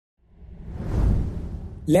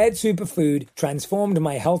Laird Superfood transformed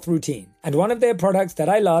my health routine. And one of their products that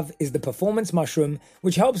I love is the Performance Mushroom,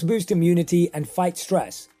 which helps boost immunity and fight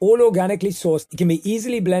stress. All organically sourced, it can be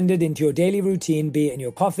easily blended into your daily routine, be it in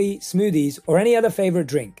your coffee, smoothies, or any other favorite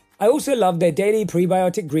drink. I also love their daily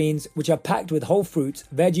prebiotic greens, which are packed with whole fruits,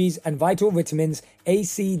 veggies, and vital vitamins A,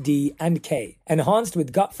 C, D, and K, enhanced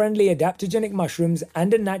with gut-friendly adaptogenic mushrooms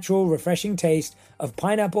and a natural, refreshing taste of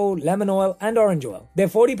pineapple, lemon oil, and orange oil. They're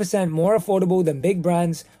 40% more affordable than big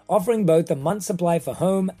brands, offering both a month's supply for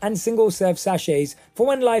home and single-serve sachets for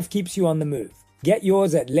when life keeps you on the move. Get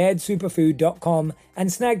yours at lairdsuperfood.com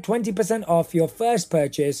and snag 20% off your first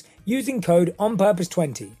purchase using code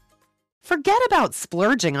ONPURPOSE20. Forget about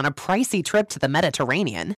splurging on a pricey trip to the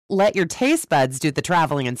Mediterranean. Let your taste buds do the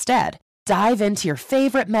traveling instead. Dive into your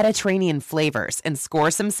favorite Mediterranean flavors and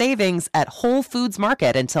score some savings at Whole Foods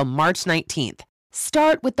Market until March 19th.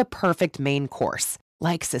 Start with the perfect main course,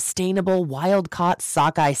 like sustainable wild-caught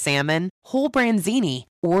sockeye salmon, whole branzini,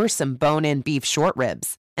 or some bone-in beef short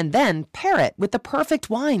ribs. And then pair it with the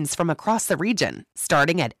perfect wines from across the region,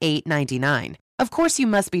 starting at $8.99. Of course, you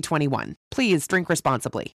must be 21. Please drink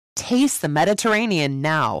responsibly. Taste the Mediterranean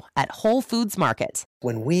now at Whole Foods Market.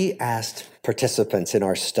 When we asked participants in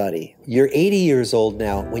our study, you're 80 years old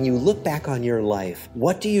now, when you look back on your life,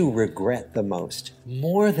 what do you regret the most?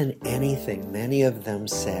 More than anything, many of them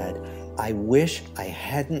said, I wish I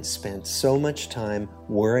hadn't spent so much time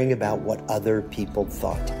worrying about what other people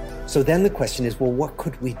thought. So then the question is, well, what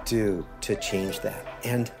could we do to change that?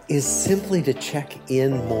 And is simply to check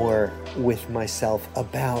in more with myself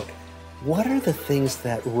about what are the things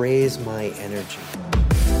that raise my energy?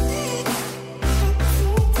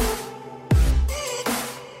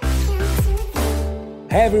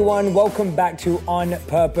 Hey everyone, welcome back to On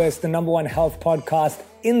Purpose, the #1 health podcast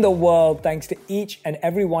in the world. Thanks to each and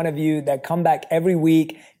every one of you that come back every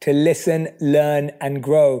week to listen, learn, and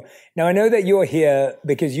grow. Now, I know that you're here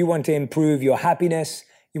because you want to improve your happiness,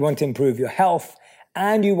 you want to improve your health,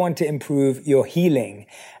 and you want to improve your healing.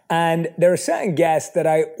 And there are certain guests that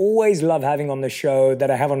I always love having on the show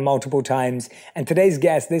that I have on multiple times. And today's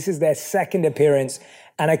guest, this is their second appearance.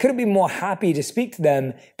 And I couldn't be more happy to speak to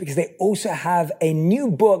them because they also have a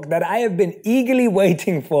new book that I have been eagerly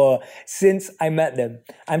waiting for since I met them.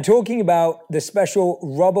 I'm talking about the special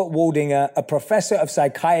Robert Waldinger, a professor of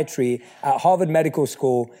psychiatry at Harvard Medical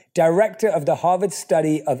School, director of the Harvard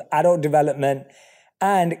Study of Adult Development,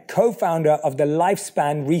 and co-founder of the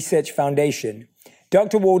Lifespan Research Foundation.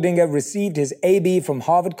 Dr. Waldinger received his AB from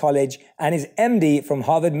Harvard College and his MD from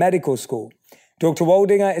Harvard Medical School. Dr.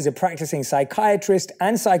 Waldinger is a practicing psychiatrist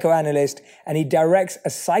and psychoanalyst, and he directs a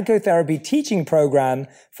psychotherapy teaching program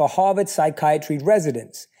for Harvard psychiatry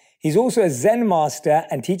residents. He's also a Zen master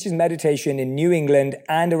and teaches meditation in New England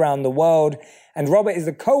and around the world. And Robert is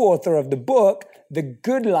the co-author of the book, The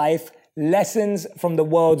Good Life: Lessons from the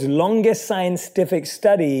World's Longest Scientific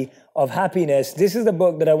Study of Happiness. This is the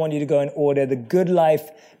book that I want you to go and order, The Good Life: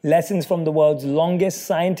 Lessons from the World's Longest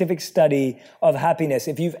Scientific Study of Happiness.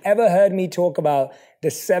 If you've ever heard me talk about the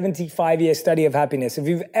 75-year study of happiness, if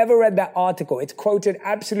you've ever read that article, it's quoted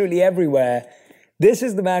absolutely everywhere. This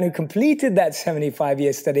is the man who completed that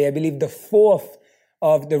 75-year study, I believe the fourth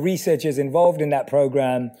of the researchers involved in that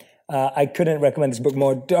program. I couldn't recommend this book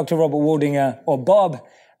more. Dr. Robert Waldinger, or Bob,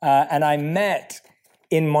 and I met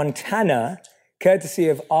in Montana, courtesy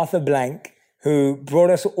of Arthur Blank, who brought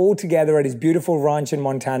us all together at his beautiful ranch in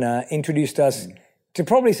Montana, introduced us to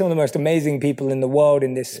probably some of the most amazing people in the world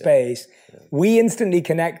in this space. We instantly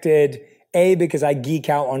connected, A, because I geek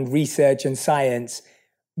out on research and science,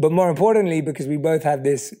 but more importantly, because we both have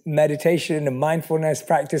this meditation and mindfulness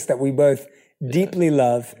practice that we both deeply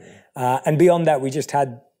love. And beyond that, we just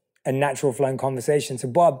had a natural flowing conversation. So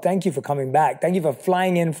Bob, thank you for coming back. Thank you for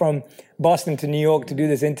flying in from Boston to New York to do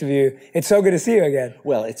this interview. It's so good to see you again.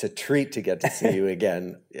 Well, it's a treat to get to see you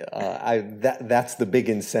again. That's the big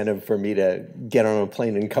incentive for me to get on a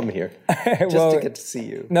plane and come here, just to get to see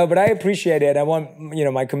you. No, but I appreciate it. I want,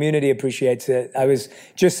 my community appreciates it. I was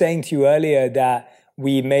just saying to you earlier that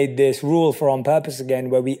we made this rule for On Purpose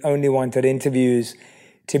again, where we only wanted interviews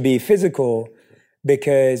to be physical,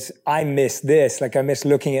 because I miss this. Like, I miss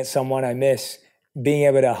looking at someone. I miss being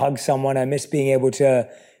able to hug someone. I miss being able to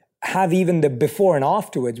have even the before and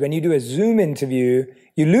afterwards. When you do a Zoom interview,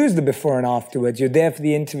 you lose the before and afterwards. You're there for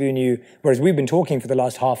the interview, and whereas we've been talking for the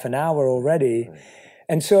last half an hour already. Right.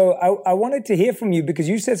 And so I wanted to hear from you, because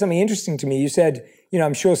you said something interesting to me. You said,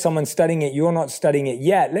 I'm sure someone's studying it. You're not studying it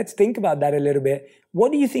yet. Let's think about that a little bit.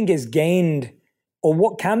 What do you think is gained, or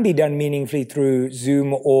what can be done meaningfully through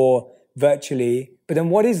Zoom or virtually, but then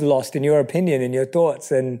what is lost in your opinion and your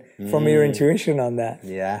thoughts and from your intuition on that?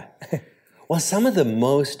 Yeah. Well, some of the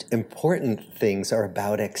most important things are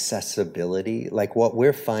about accessibility. Like what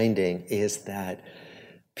we're finding is that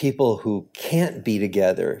people who can't be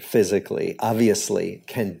together physically, obviously,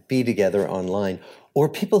 can be together online, or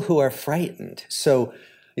people who are frightened. So,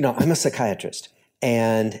 I'm a psychiatrist,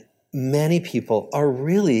 and many people are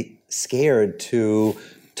really scared to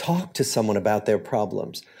talk to someone about their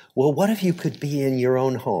problems. Well, what if you could be in your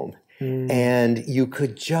own home and you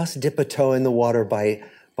could just dip a toe in the water by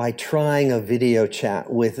trying a video chat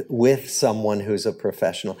with someone who's a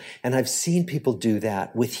professional? And I've seen people do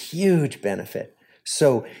that with huge benefit.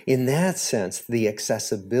 So in that sense, the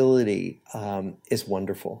accessibility is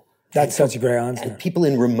wonderful. That's such a great answer. And people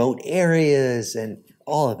in remote areas and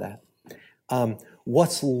all of that.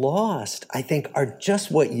 What's lost, I think, are just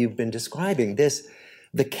what you've been describing.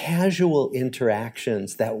 The casual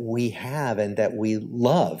interactions that we have and that we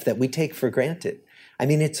love, that we take for granted. I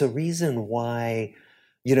mean, it's a reason why,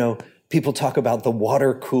 people talk about the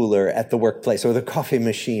water cooler at the workplace or the coffee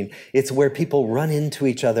machine. It's where people run into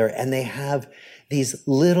each other and they have these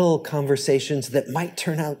little conversations that might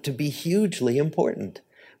turn out to be hugely important,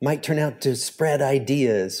 might turn out to spread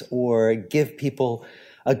ideas or give people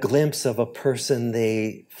a glimpse of a person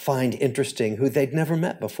they find interesting who they'd never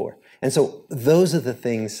met before. And so those are the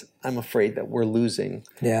things I'm afraid that we're losing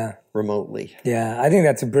remotely. Yeah, I think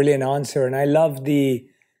that's a brilliant answer. And I love the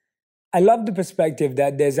perspective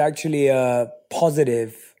that there's actually a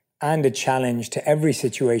positive and a challenge to every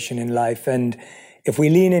situation in life. And if we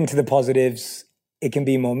lean into the positives, it can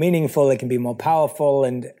be more meaningful, it can be more powerful,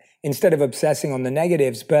 and instead of obsessing on the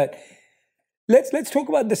negatives. But let's talk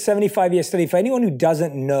about the 75-year study. For anyone who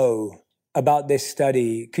doesn't know about this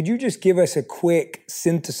study, could you just give us a quick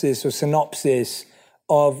synthesis or synopsis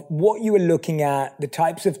of what you were looking at, the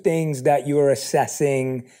types of things that you were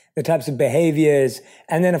assessing, the types of behaviors,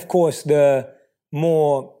 and then, of course, the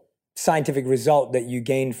more scientific result that you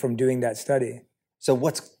gained from doing that study? So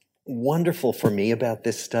what's wonderful for me about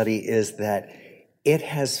this study is that it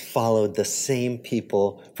has followed the same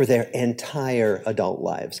people for their entire adult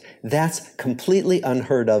lives. That's completely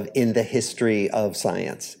unheard of in the history of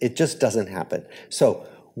science. It just doesn't happen. So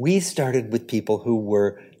we started with people who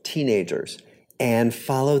were teenagers and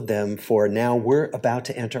followed them for, now we're about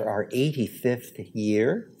to enter our 85th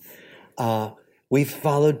year. We've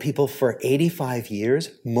followed people for 85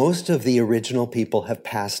 years. Most of the original people have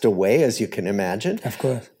passed away, as you can imagine. Of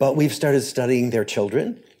course. But we've started studying their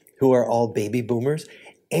children, who are all baby boomers.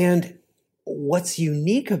 And what's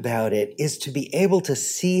unique about it is to be able to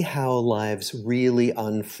see how lives really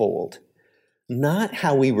unfold, not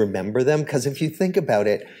how we remember them. Because if you think about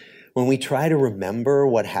it, when we try to remember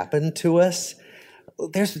what happened to us,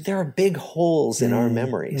 there are big holes in our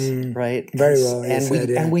memories, right? Very well.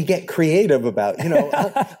 And we get creative about,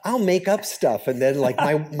 I'll make up stuff. And then like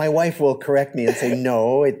my wife will correct me and say,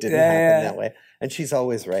 no, it didn't happen that way. And she's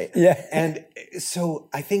always right. Yeah. And so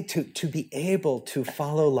I think to be able to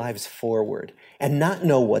follow lives forward and not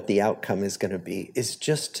know what the outcome is going to be is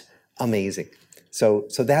just amazing. So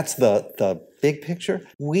that's the big picture.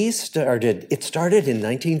 It started in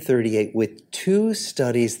 1938 with two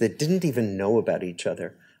studies that didn't even know about each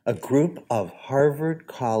other. A group of Harvard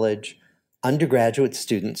College undergraduate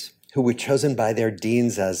students who were chosen by their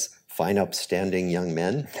deans as fine, upstanding young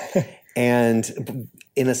men. And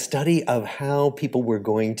in a study of how people were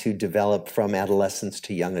going to develop from adolescence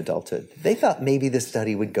to young adulthood. They thought maybe the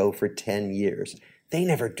study would go for 10 years. They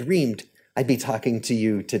never dreamed I'd be talking to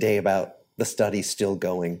you today about the study still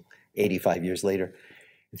going 85 years later.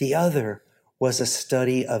 The other was a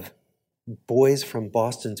study of boys from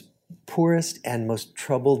Boston's poorest and most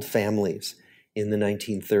troubled families in the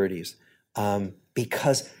 1930s,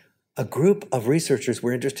 because a group of researchers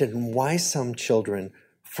were interested in why some children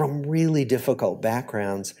from really difficult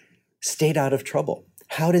backgrounds stayed out of trouble.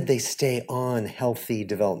 How did they stay on healthy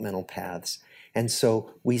developmental paths? And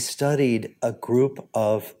so we studied a group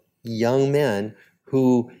of young men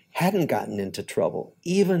who hadn't gotten into trouble,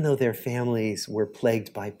 even though their families were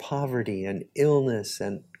plagued by poverty and illness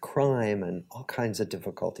and crime and all kinds of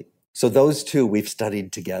difficulty. So those two we've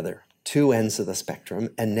studied together, two ends of the spectrum.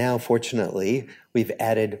 And now, fortunately, we've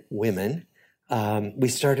added women. We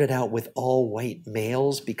started out with all white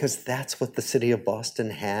males because that's what the city of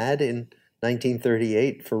Boston had in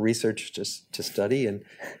 1938 for research to study. And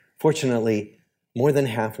fortunately, more than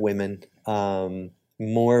half women,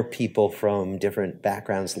 more people from different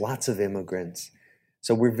backgrounds, lots of immigrants.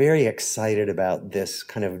 So we're very excited about this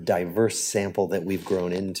kind of diverse sample that we've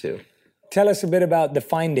grown into. Tell us a bit about the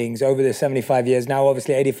findings over the 75 years, now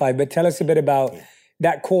obviously 85, but tell us a bit about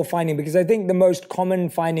that core finding, because I think the most common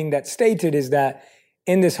finding that's stated is that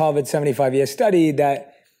in this Harvard 75-year study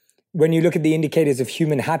that when you look at the indicators of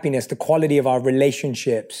human happiness, the quality of our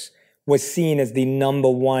relationships was seen as the number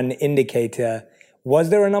one indicator. Was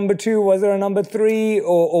there a number two? Was there a number three?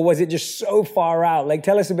 Or was it just so far out? Like,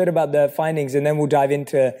 tell us a bit about the findings and then we'll dive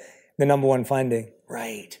into the number one finding.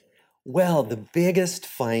 Right. Well, the biggest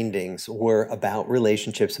findings were about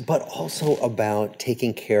relationships, but also about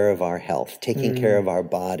taking care of our health, taking care of our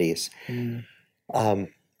bodies.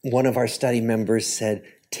 One of our study members said,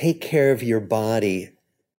 take care of your body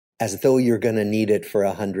as though you're going to need it for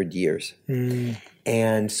 100 years.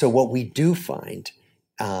 And so what we do find,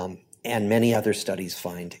 and many other studies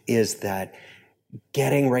find, is that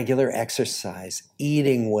getting regular exercise,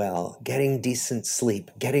 eating well, getting decent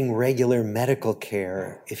sleep, getting regular medical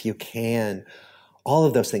care if you can, all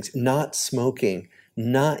of those things, not smoking,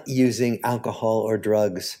 not using alcohol or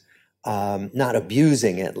drugs, not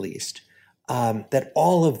abusing at least, that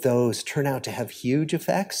all of those turn out to have huge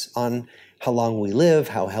effects on how long we live,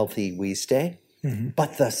 how healthy we stay.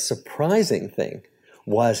 But the surprising thing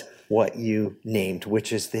was what you named,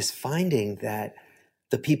 which is this finding that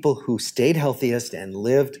the people who stayed healthiest and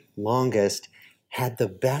lived longest had the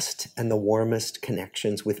best and the warmest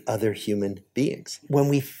connections with other human beings. When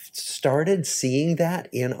we started seeing that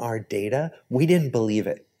in our data, we didn't believe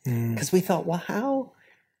it because we thought, well, how?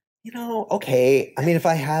 Okay, I mean, if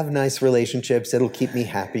I have nice relationships, it'll keep me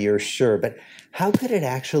happier, sure. But how could it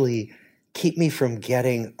actually keep me from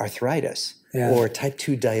getting arthritis or type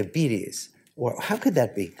 2 diabetes? Or how could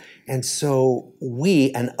that be? And so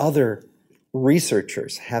we and other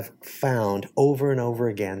researchers have found over and over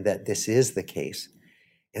again that this is the case,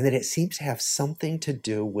 and that it seems to have something to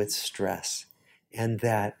do with stress, and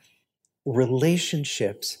that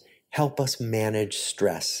relationships help us manage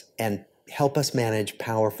stress and help us manage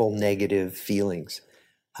powerful negative feelings.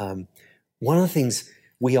 One of the things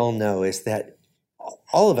we all know is that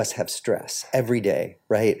all of us have stress every day,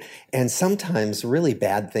 right? And sometimes really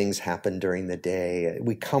bad things happen during the day.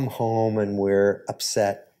 We come home and we're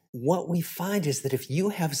upset. What we find is that if you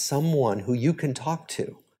have someone who you can talk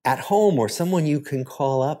to at home or someone you can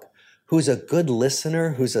call up who's a good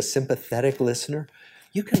listener, who's a sympathetic listener,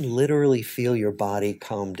 you can literally feel your body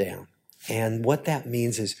calm down. And what that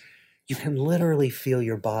means is you can literally feel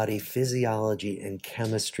your body physiology and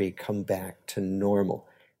chemistry come back to normal.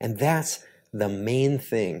 And that's the main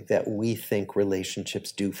thing that we think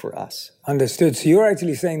relationships do for us. Understood. So you're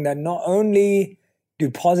actually saying that not only do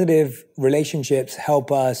positive relationships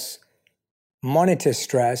help us monitor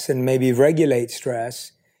stress and maybe regulate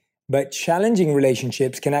stress, but challenging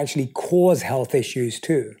relationships can actually cause health issues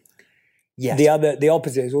too. Yes. The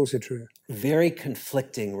opposite is also true. Very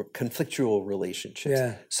conflictual relationships.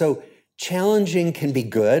 Yeah. So challenging can be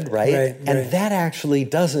good, right? And that actually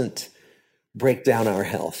doesn't break down our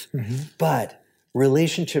health. But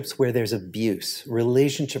relationships where there's abuse,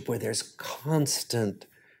 relationship where there's constant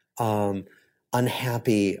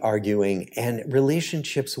unhappy arguing, and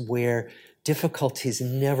relationships where difficulties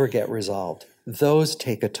never get resolved, those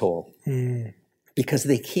take a toll because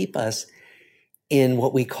they keep us in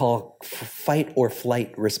what we call fight or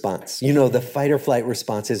flight response. The fight or flight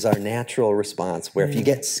response is our natural response where if you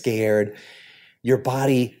get scared, your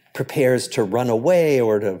body prepares to run away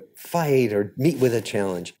or to fight or meet with a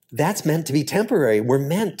challenge. That's meant to be temporary. We're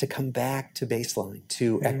meant to come back to baseline,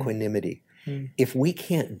 to equanimity. If we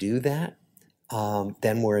can't do that,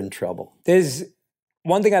 then we're in trouble. There's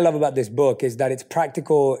one thing I love about this book is that it's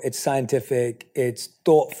practical, it's scientific, it's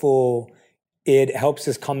thoughtful, it helps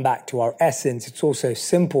us come back to our essence. It's also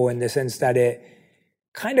simple in the sense that it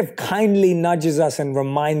kind of kindly nudges us and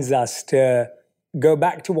reminds us to go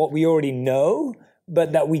back to what we already know,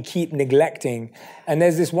 but that we keep neglecting. And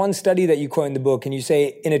there's this one study that you quote in the book, and you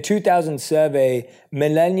say, in a 2000 survey,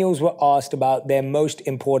 millennials were asked about their most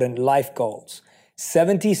important life goals.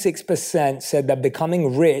 76% said that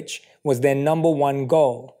becoming rich was their number one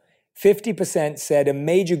goal. 50% said a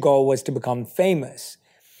major goal was to become famous.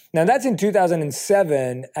 Now that's in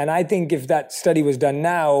 2007, and I think if that study was done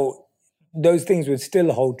now, those things would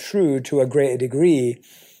still hold true to a greater degree.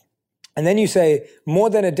 And then you say, more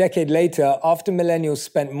than a decade later, after millennials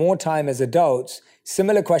spent more time as adults,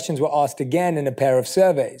 similar questions were asked again in a pair of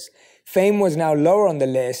surveys. Fame was now lower on the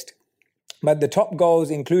list, but the top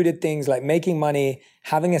goals included things like making money,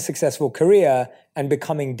 having a successful career, and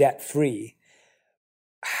becoming debt-free.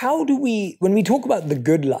 How do we, when we talk about the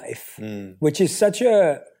good life, which is such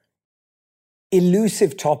a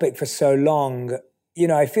elusive topic for so long,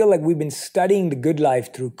 I feel like we've been studying the good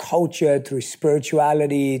life through culture, through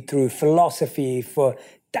spirituality, through philosophy for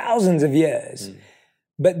thousands of years.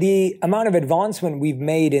 But the amount of advancement we've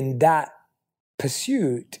made in that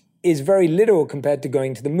pursuit is very little compared to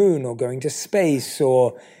going to the moon or going to space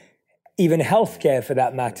or even healthcare for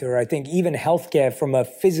that matter. I think even healthcare from a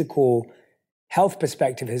physical health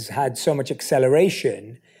perspective has had so much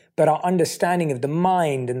acceleration, but our understanding of the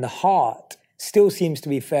mind and the heart still seems to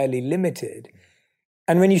be fairly limited.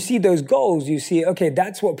 And when you see those goals, you see, okay,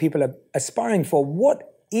 that's what people are aspiring for.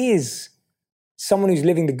 What is someone who's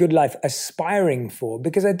living the good life aspiring for?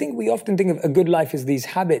 Because I think we often think of a good life as these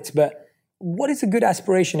habits, but what is a good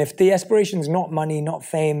aspiration if the aspiration is not money, not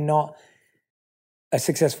fame, not a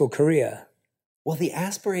successful career? Well, the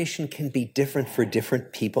aspiration can be different for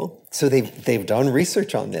different people. So they've done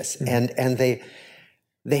research on this, and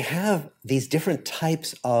they have these different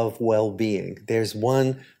types of well-being. There's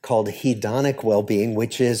one called hedonic well-being,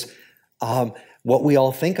 which is what we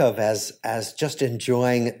all think of as just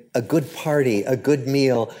enjoying a good party, a good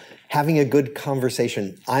meal, having a good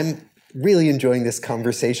conversation. I'm really enjoying this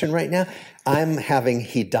conversation right now. I'm having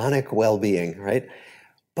hedonic well-being, right?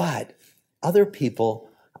 But other people,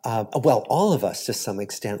 well, all of us to some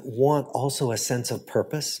extent, want also a sense of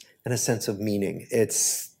purpose and a sense of meaning.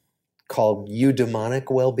 It's called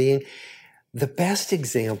eudaimonic well-being. The best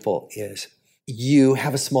example is you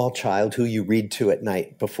have a small child who you read to at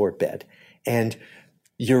night before bed, and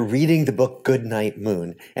you're reading the book Goodnight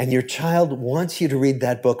Moon, and your child wants you to read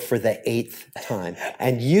that book for the 8th time,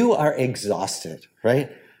 and you are exhausted, right?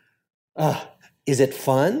 Is it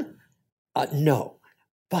fun? No.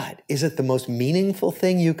 But is it the most meaningful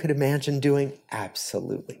thing you could imagine doing?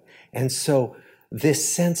 Absolutely. And so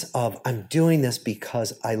this sense of I'm doing this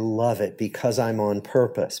because I love it, because I'm on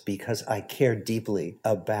purpose, because I care deeply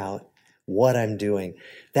about what I'm doing,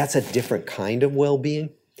 that's a different kind of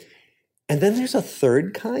well-being. And then there's a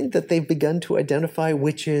third kind that they've begun to identify,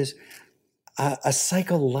 which is a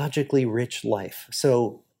psychologically rich life.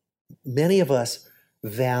 So many of us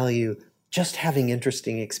value just having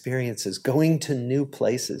interesting experiences, going to new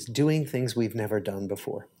places, doing things we've never done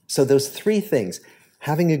before. So those three things,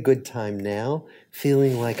 having a good time now,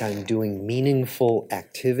 feeling like I'm doing meaningful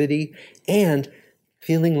activity, and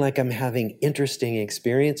feeling like I'm having interesting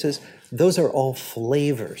experiences, those are all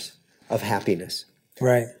flavors of happiness.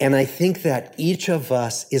 Right. And I think that each of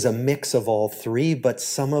us is a mix of all three, but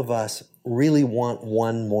some of us really want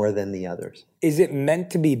one more than the others. Is it meant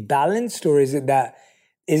to be balanced, or is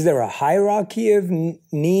there a hierarchy of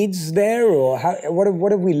needs there, or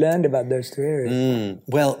what have we learned about those two areas?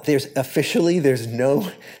 Well, there's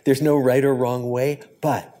no right or wrong way,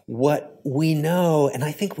 but what we know, and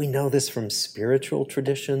I think we know this from spiritual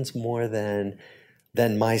traditions more than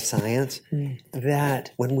my science,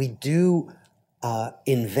 that when we do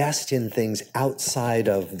invest in things outside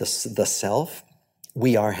of the self,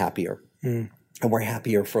 we are happier. And we're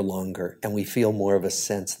happier for longer, and we feel more of a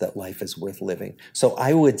sense that life is worth living. So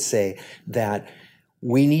I would say that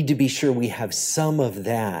we need to be sure we have some of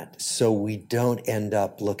that so we don't end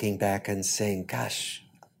up looking back and saying, gosh,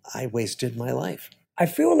 I wasted my life. I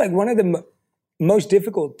feel like one of the most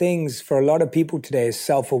difficult things for a lot of people today is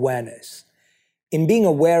self-awareness. In being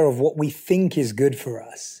aware of what we think is good for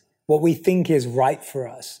us, what we think is right for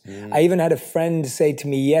us. I even had a friend say to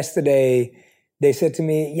me yesterday, they said to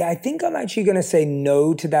me, yeah, I think I'm actually going to say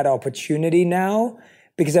no to that opportunity now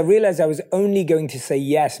because I realized I was only going to say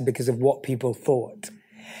yes because of what people thought.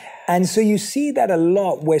 And so you see that a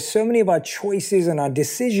lot where so many of our choices and our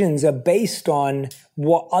decisions are based on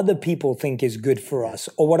what other people think is good for us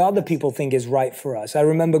or what other people think is right for us. I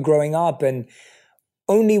remember growing up and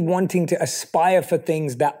only wanting to aspire for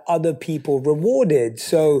things that other people rewarded.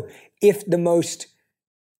 So if the most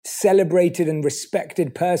celebrated and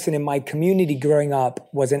respected person in my community growing up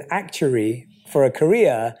was an actuary for a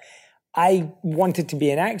career, I wanted to be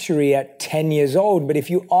an actuary at 10 years old. But if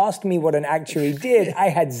you asked me what an actuary did, I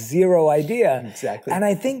had zero idea. Exactly. And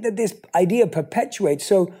I think that this idea perpetuates.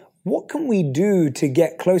 So what can we do to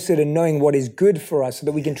get closer to knowing what is good for us so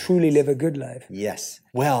that we can truly live a good life? Yes.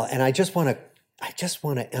 Well, and I just want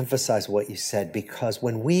to emphasize what you said, because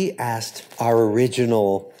when we asked our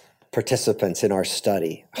original participants in our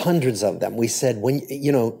study, hundreds of them, we said, when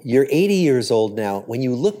you're 80 years old now, when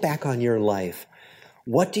you look back on your life,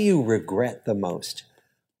 what do you regret the most?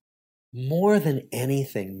 More than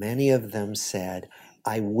anything, many of them said,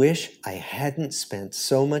 I wish I hadn't spent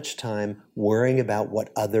so much time worrying about what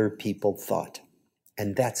other people thought.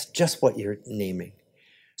 And that's just what you're naming.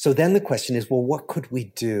 So then the question is, well, what could we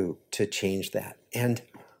do to change that? And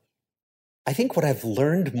I think what I've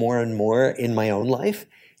learned more and more in my own life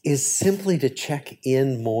is simply to check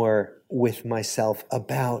in more with myself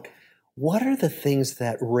about what are the things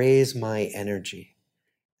that raise my energy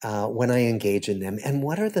when I engage in them, and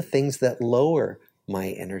what are the things that lower my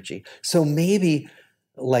energy. So maybe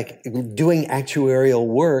like doing actuarial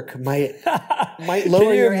work might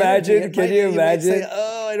lower your energy. Can you imagine? Say,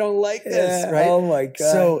 oh, I don't like this, right? Oh my God.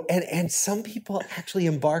 So, and some people actually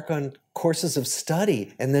embark on courses of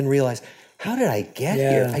study and then realize, how did I get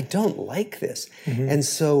here? I don't like this. And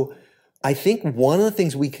so I think one of the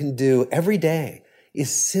things we can do every day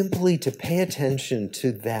is simply to pay attention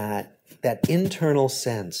to that internal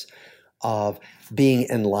sense of being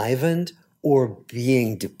enlivened or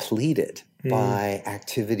being depleted by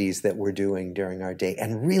activities that we're doing during our day,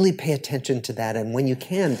 and really pay attention to that. And when you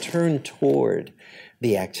can, turn toward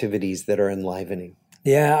the activities that are enlivening.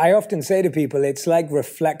 Yeah, I often say to people, it's like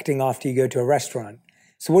reflecting after you go to a restaurant.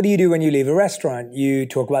 So what do you do when you leave a restaurant? You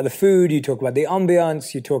talk about the food, you talk about the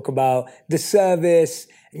ambiance, you talk about the service,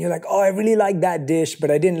 and you're like, oh, I really like that dish, but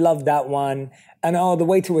I didn't love that one. And oh, the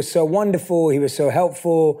waiter was so wonderful, he was so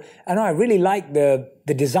helpful. And oh, I really like the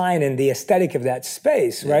design and the aesthetic of that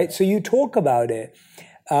space, right? So you talk about it.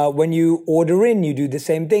 When you order in, you do the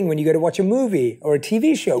same thing. When you go to watch a movie or a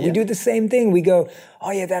TV show, we do the same thing. We go,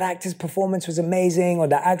 oh yeah, that actor's performance was amazing, or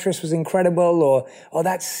that actress was incredible, or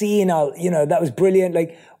that scene, that was brilliant.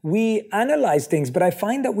 Like, we analyze things, but I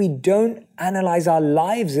find that we don't analyze our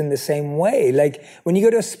lives in the same way. Like, when you go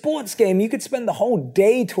to a sports game, you could spend the whole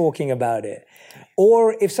day talking about it.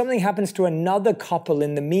 Or if something happens to another couple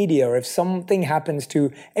in the media, or if something happens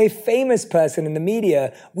to a famous person in the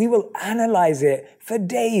media, we will analyze it for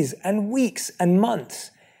days and weeks and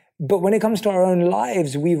months. But when it comes to our own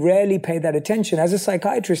lives, we rarely pay that attention. As a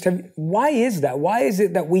psychiatrist, why is that? Why is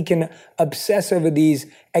it that we can obsess over these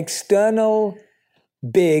external,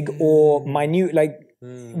 big or minute,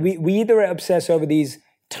 we either obsess over these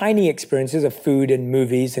tiny experiences of food and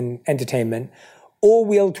movies and entertainment, or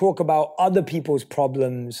we'll talk about other people's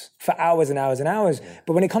problems for hours and hours and hours.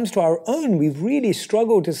 But when it comes to our own, we've really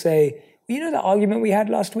struggled to say, you know, the argument we had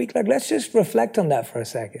last week, like, let's just reflect on that for a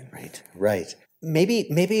second. Right. Maybe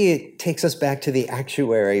it takes us back to the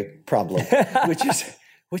actuary problem, which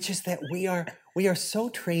is that we are so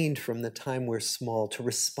trained from the time we're small to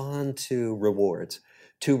respond to rewards,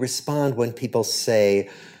 to respond when people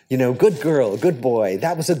say, you know, good girl, good boy,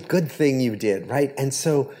 that was a good thing you did, right? And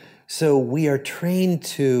so we are trained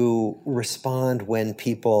to respond when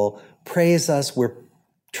people praise us. We're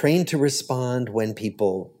trained to respond when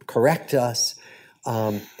people correct us.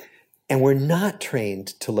 And we're not trained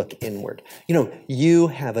to look inward. You know, you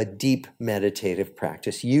have a deep meditative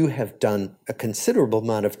practice. You have done a considerable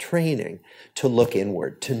amount of training to look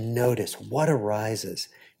inward, to notice what arises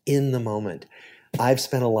in the moment. I've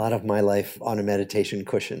spent a lot of my life on a meditation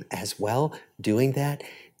cushion as well, doing that.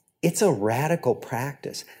 It's a radical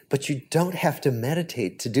practice, but you don't have to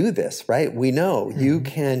meditate to do this, right? We know you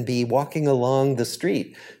can be walking along the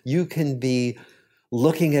street. You can be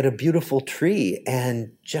looking at a beautiful tree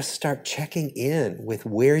and just start checking in with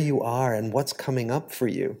where you are and what's coming up for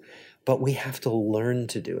you. But we have to learn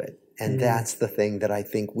to do it. And that's the thing that I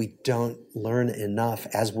think we don't learn enough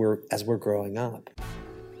as we're growing up.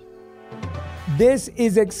 This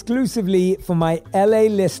is exclusively for my LA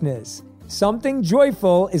listeners. Something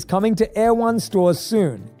joyful is coming to Air One stores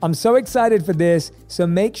soon. I'm so excited for this, so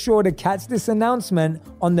make sure to catch this announcement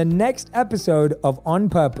on the next episode of On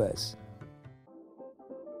Purpose.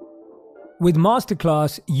 With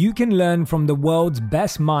Masterclass, you can learn from the world's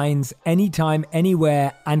best minds anytime,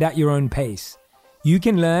 anywhere, and at your own pace. You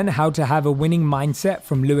can learn how to have a winning mindset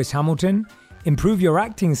from Lewis Hamilton, improve your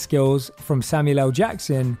acting skills from Samuel L.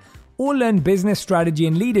 Jackson, or learn business strategy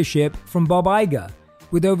and leadership from Bob Iger.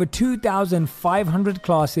 With over 2,500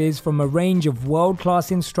 classes from a range of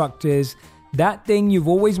world-class instructors, that thing you've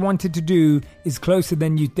always wanted to do is closer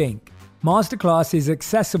than you think. Masterclass is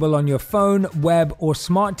accessible on your phone, web, or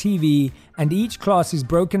smart TV, and each class is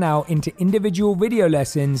broken out into individual video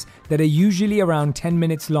lessons that are usually around 10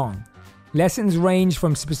 minutes long. Lessons range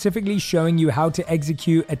from specifically showing you how to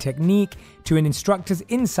execute a technique to an instructor's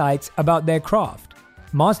insights about their craft.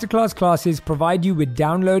 Masterclass classes provide you with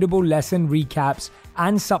downloadable lesson recaps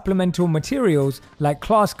and supplemental materials like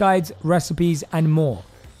class guides, recipes, and more.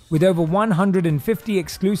 With over 150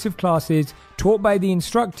 exclusive classes taught by the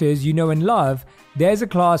instructors you know and love, there's a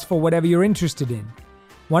class for whatever you're interested in.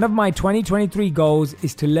 One of my 2023 goals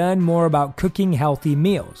is to learn more about cooking healthy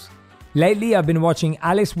meals. Lately, I've been watching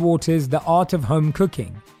Alice Waters' The Art of Home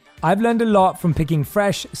Cooking. I've learned a lot from picking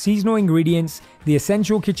fresh, seasonal ingredients, the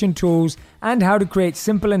essential kitchen tools, and how to create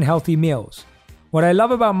simple and healthy meals. What I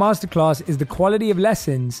love about Masterclass is the quality of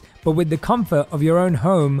lessons, but with the comfort of your own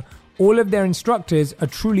home. All of their instructors are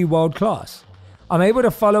truly world-class. I'm able to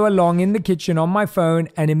follow along in the kitchen on my phone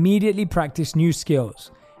and immediately practice new skills.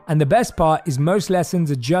 And the best part is most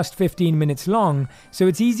lessons are just 15 minutes long, so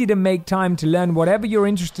it's easy to make time to learn whatever you're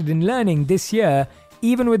interested in learning this year,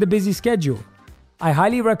 even with a busy schedule. I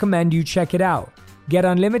highly recommend you check it out. Get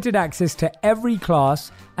unlimited access to every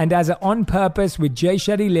class, and as an On Purpose with Jay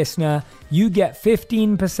Shetty listener, you get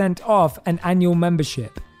 15% off an annual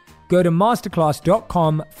membership. Go to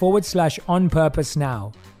masterclass.com/onpurpose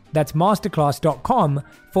now. That's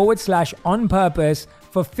masterclass.com/onpurpose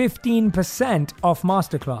for 15% off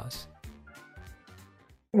masterclass.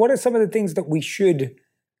 What are some of the things that we should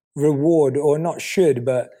reward, or not should,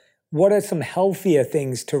 but what are some healthier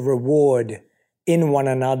things to reward in one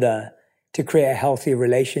another to create a healthy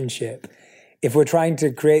relationship? If we're trying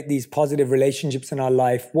to create these positive relationships in our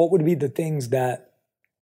life, what would be the things that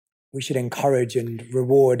we should encourage and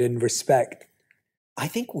reward and respect? I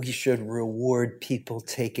think we should reward people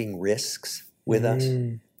taking risks with us.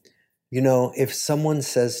 You know, if someone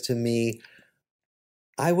says to me,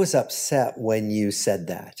 I was upset when you said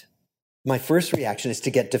that, my first reaction is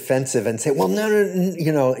to get defensive and say, well, no,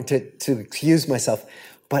 you know, to excuse myself.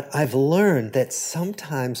 But I've learned that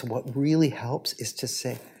sometimes what really helps is to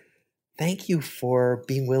say, thank you for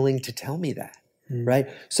being willing to tell me that, right?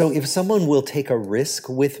 So if someone will take a risk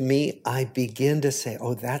with me, I begin to say,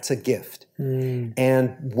 oh, that's a gift.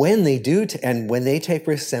 And when they do, and when they take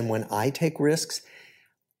risks and when I take risks,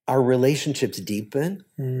 our relationships deepen.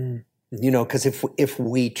 You know, because if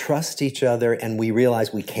we trust each other and we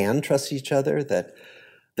realize we can trust each other, that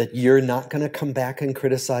you're not going to come back and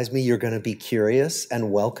criticize me, you're going to be curious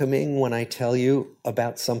and welcoming when I tell you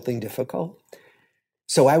about something difficult.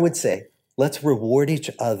 So I would say, let's reward each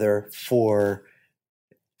other for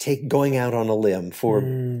going out on a limb,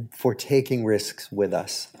 for taking risks with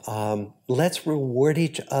us. Let's reward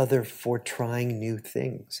each other for trying new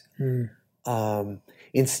things.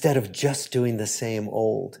 Instead of just doing the same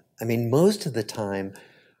old. I mean, most of the time,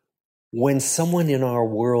 when someone in our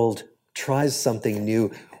world tries something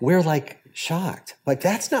new, we're like shocked. Like,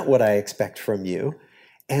 that's not what I expect from you.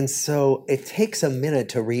 And so it takes a minute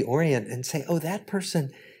to reorient and say, oh, that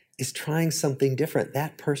person is trying something different.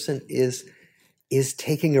 That person is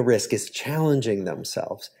taking a risk, is challenging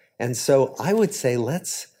themselves. And so I would say,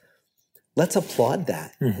 let's applaud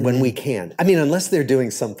that when we can. I mean, unless they're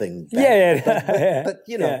doing something bad. But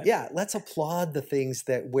you know, let's applaud the things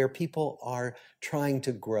where people are trying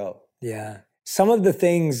to grow. Yeah. Some of the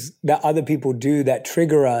things that other people do that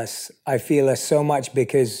trigger us, I feel, are so much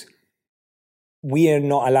because we are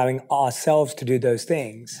not allowing ourselves to do those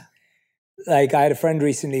things. Like, I had a friend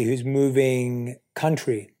recently who's moving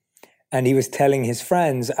country, and he was telling his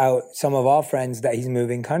friends, some of our friends, that he's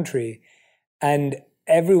moving country. And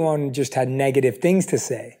everyone just had negative things to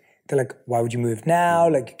say. They're like, why would you move now?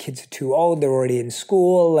 Like, your kids are too old. They're already in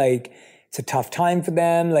school. Like, it's a tough time for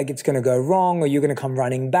them. Like, it's going to go wrong, or you're going to come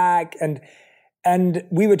running back. And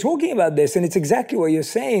we were talking about this, and it's exactly what you're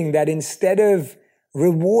saying, that instead of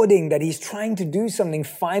rewarding that he's trying to do something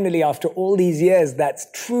finally after all these years that's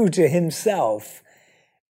true to himself,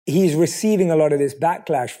 he's receiving a lot of this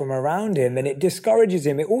backlash from around him, and it discourages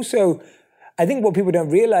him. It also, I think what people don't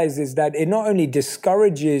realize is that it not only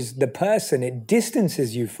discourages the person, it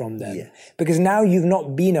distances you from them. Yes. Because now you've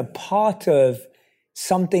not been a part of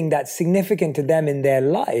something that's significant to them in their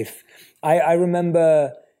life. I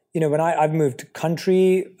remember, you know, when I've moved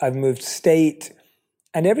country, I've moved state,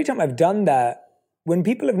 and every time I've done that, when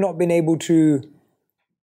people have not been able to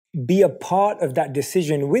be a part of that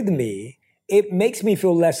decision with me, it makes me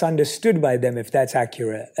feel less understood by them, if that's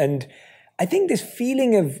accurate. And I think this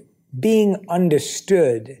feeling of being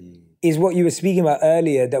understood is what you were speaking about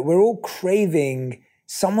earlier, that we're all craving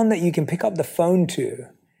someone that you can pick up the phone to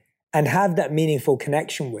and have that meaningful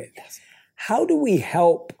connection with. Yes. How do we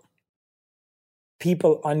help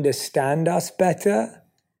people understand us better?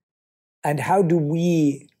 And how do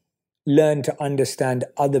we learn to understand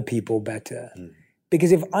other people better?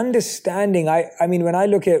 Because if understanding, I mean, when I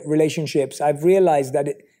look at relationships, I've realized that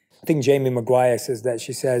I think Jamie Maguire says that.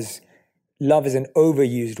 She says, love is an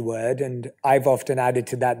overused word. And I've often added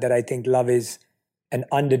to that I think love is an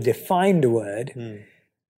underdefined word.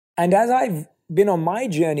 And as I've been on my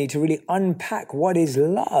journey to really unpack what is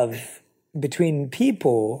love between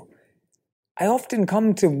people, I often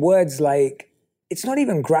come to words like, it's not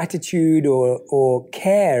even gratitude or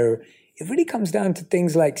care. It really comes down to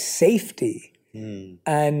things like safety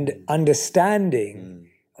and understanding.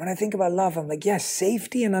 When I think about love, I'm like, yes,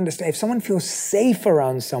 safety and understanding. If someone feels safe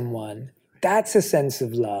around someone, that's a sense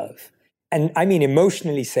of love. And I mean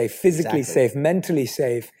emotionally safe, physically safe, mentally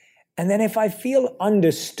safe. And then if I feel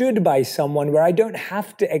understood by someone where I don't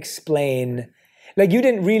have to explain, Like you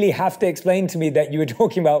didn't really have to explain to me that you were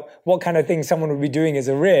talking about what kind of things someone would be doing as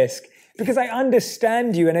a risk, because I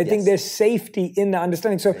understand you, and I think there's safety in that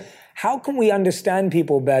understanding. So how can we understand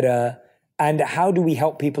people better, and how do we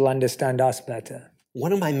help people understand us better?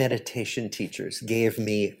 One of my meditation teachers gave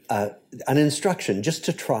me an instruction just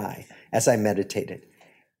to try as I meditated.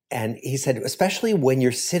 And he said, especially when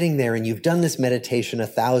you're sitting there and you've done this meditation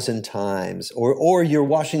 1,000 times, or you're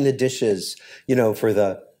washing the dishes, for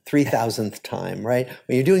the 3,000th time, right?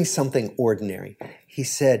 When you're doing something ordinary, he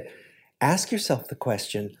said, ask yourself the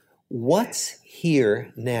question, what's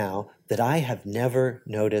here now that I have never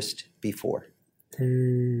noticed before?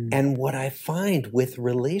 And what I find with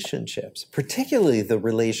relationships, particularly the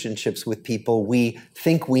relationships with people we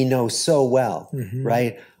think we know so well,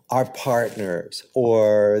 right? Our partners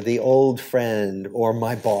or the old friend or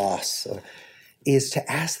my boss, is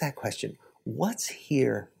to ask that question, what's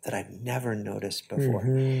here that I've never noticed before?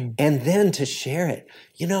 And then to share it.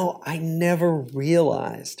 I never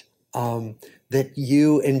realized that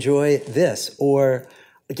you enjoy this, or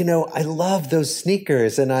I love those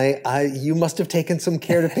sneakers, and you must have taken some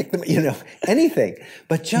care to pick them, anything.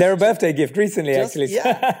 But just they're a birthday gift recently, actually.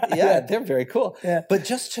 Yeah, they're very cool. Yeah. But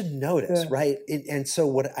just to notice, right? And so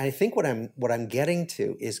what I'm getting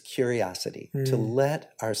to is curiosity, to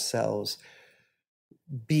let ourselves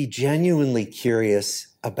be genuinely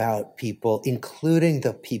curious about people, including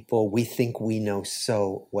the people we think we know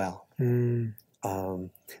so well.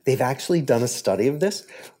 They've actually done a study of this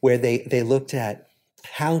where they looked at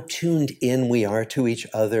how tuned in we are to each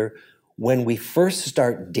other when we first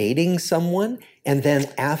start dating someone, and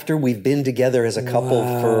then after we've been together as a couple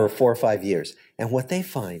for 4 or 5 years. And what they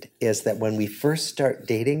find is that when we first start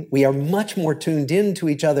dating, we are much more tuned in to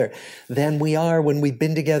each other than we are when we've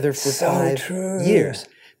been together for 5 years,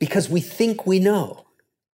 because we think we know,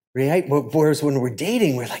 right? Whereas when we're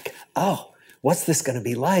dating, we're like, oh, what's this going to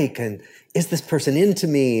be like? And is this person into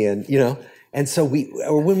me? And, and so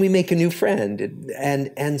when we make a new friend,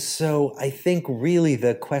 and so I think really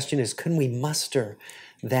the question is, can we muster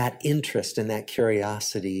that interest and that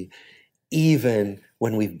curiosity even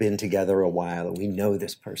when we've been together a while and we know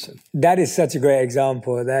this person? That is such a great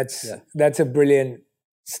example. That's a brilliant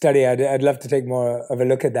study. I'd love to take more of a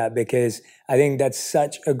look at that, because I think that's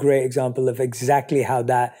such a great example of exactly how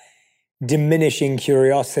that diminishing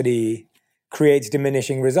curiosity creates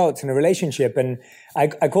diminishing results in a relationship. And I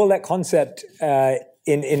call that concept,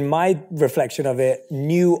 in my reflection of it,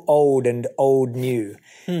 new old and old new.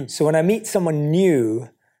 So when I meet someone new,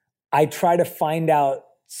 I try to find out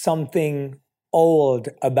something old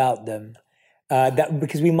about them,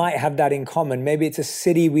 because we might have that in common. Maybe it's a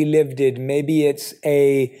city we lived in. Maybe it's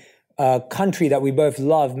a country that we both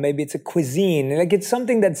love. Maybe it's a cuisine. Like, it's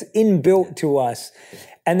something that's inbuilt to us.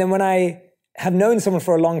 And then when I have known someone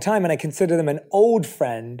for a long time and I consider them an old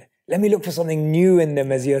friend, let me look for something new in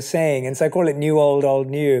them, as you're saying. And so I call it new, old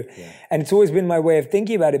new. Yeah. And it's always been my way of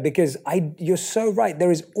thinking about it, because you're so right.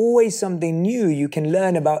 There is always something new you can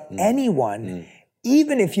learn about anyone,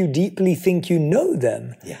 even if you deeply think you know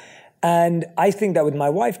them. Yeah. And I think that with my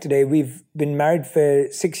wife today, we've been married for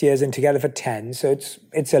 6 years and together for 10. So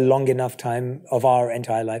it's a long enough time of our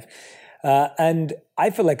entire life. And I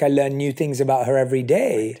feel like I learn new things about her every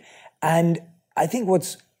day. And I think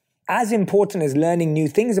what's as important as learning new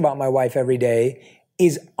things about my wife every day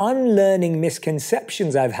is unlearning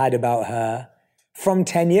misconceptions I've had about her from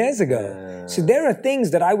 10 years ago. So there are things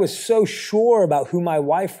that I was so sure about who my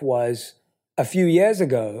wife was a few years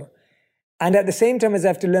ago. And at the same time as I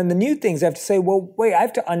have to learn the new things, I have to say, well, wait, I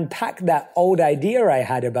have to unpack that old idea I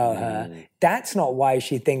had about her. That's not why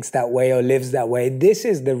she thinks that way or lives that way. This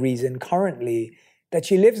is the reason currently that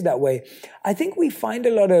she lives that way. I think we find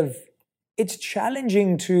it's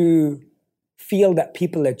challenging to feel that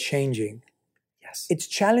people are changing. Yes. It's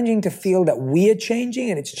challenging to feel that we are changing,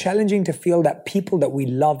 and it's challenging to feel that people that we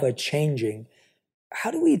love are changing. How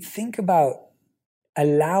do we think about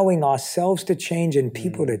allowing ourselves to change and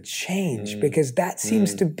people to change? Because that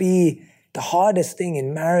seems to be the hardest thing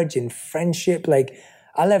in marriage and friendship. Like,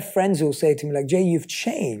 I'll have friends who'll say to me, like, Jay, you've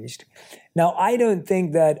changed. Now, I don't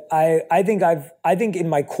think that I think in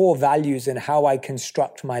my core values and how I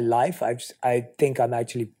construct my life, I think I'm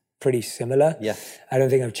actually pretty similar. Yeah. I don't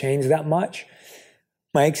think I've changed that much.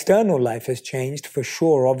 My external life has changed for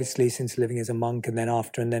sure, obviously, since living as a monk and then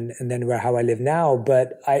after, and then how I live now.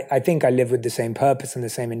 But I think I live with the same purpose and the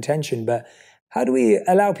same intention. But how do we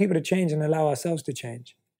allow people to change and allow ourselves to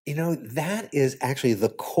change? That is actually the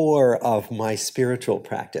core of my spiritual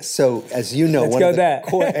practice. So, as you know, let's go there.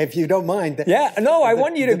 Core, if you don't mind. I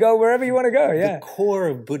want you to go wherever you want to go. Yeah. The core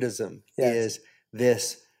of Buddhism is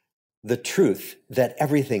this the truth that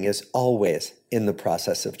everything is always in the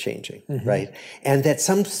process of changing, right? And that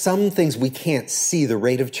some things we can't see the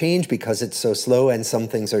rate of change because it's so slow, and some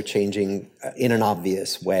things are changing in an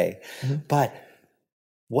obvious way. But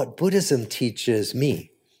what Buddhism teaches me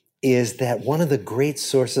is that one of the great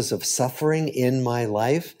sources of suffering in my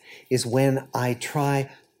life is when I try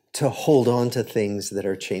to hold on to things that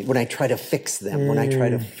are changing, when I try to fix them, when I try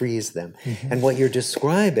to freeze them. And what you're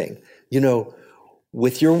describing,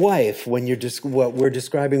 with your wife, when you're just what we're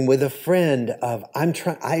describing with a friend of, I'm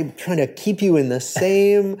trying to keep you in the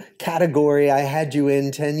same category I had you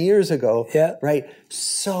in 10 years ago, right?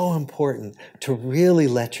 So important to really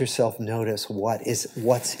let yourself notice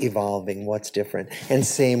what's evolving, what's different. And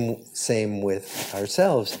same with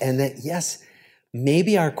ourselves. And that, yes,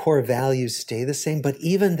 maybe our core values stay the same, but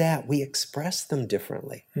even that, we express them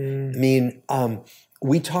differently. I mean,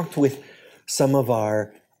 we talked with some of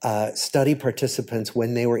our study participants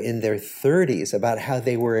when they were in their 30s about how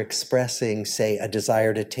they were expressing, say, a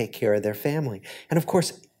desire to take care of their family. And of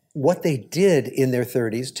course, what they did in their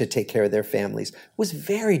 30s to take care of their families was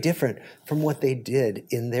very different from what they did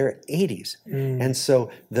in their 80s. And so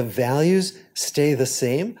the values stay the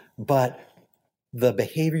same, but the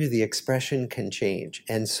behavior, the expression can change.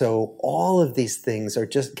 And so all of these things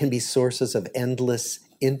can be sources of endless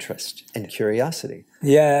interest and curiosity.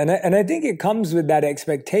 Yeah, and I think it comes with that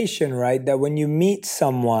expectation, right? That when you meet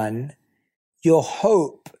someone, your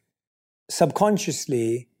hope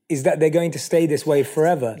subconsciously is that they're going to stay this way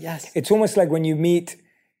forever. Yes. It's almost like when you meet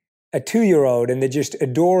a 2-year-old and they're just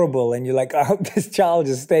adorable and you're like, I hope this child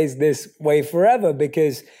just stays this way forever,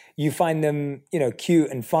 because you find them,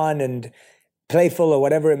 cute and fun and playful or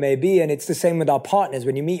whatever it may be. And it's the same with our partners.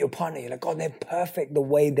 When you meet your partner, you're like, oh, they're perfect the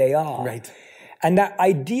way they are. Right. And that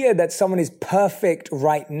idea that someone is perfect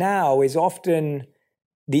right now is often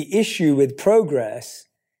the issue with progress,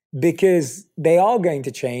 because they are going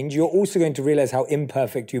to change. You're also going to realize how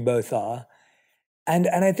imperfect you both are. And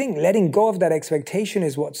I think letting go of that expectation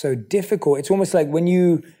is what's so difficult. It's almost like when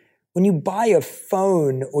you buy a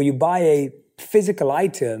phone or you buy a physical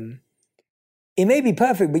item, it may be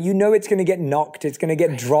perfect, but it's going to get knocked, it's going to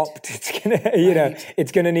get dropped, it's going to,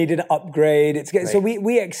 it's going to need an upgrade. So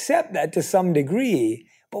we accept that to some degree.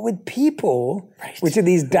 But with people, which are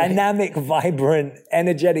these dynamic, vibrant,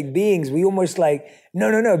 energetic beings, we almost like,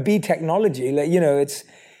 no, be technology. Like,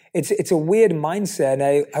 it's a weird mindset.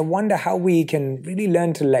 And I wonder how we can really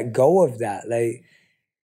learn to let go of that. Like,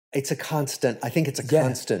 it's a constant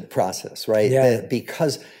process, right? Yeah.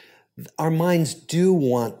 Because our minds do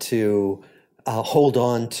want to hold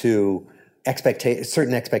on to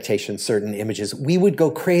certain expectations, certain images. We would go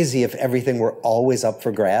crazy if everything were always up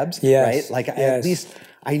for grabs, right? Like at least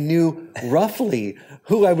I knew roughly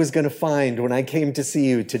who I was going to find when I came to see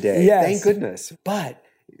you today. Yes. Thank goodness. But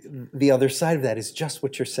the other side of that is just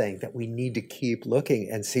what you're saying, that we need to keep looking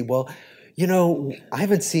and see, well, I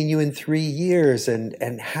haven't seen you in 3 years,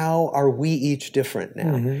 and how are we each different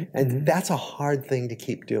now? And that's a hard thing to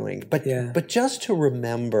keep doing. But just to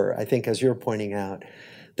remember, I think, as you're pointing out,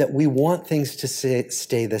 that we want things to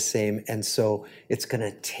stay the same, and so it's going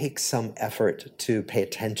to take some effort to pay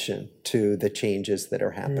attention to the changes that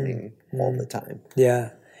are happening all the time.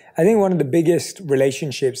 Yeah. I think one of the biggest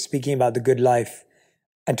relationships, speaking about the good life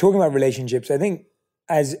and talking about relationships, I think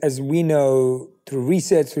as we know through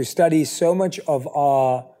research, through studies, so much of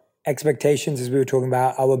our expectations, as we were talking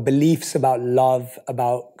about, our beliefs about love,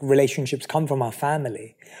 about relationships come from our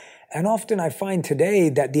family. And often I find today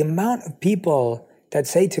that the amount of people that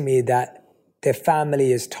say to me that their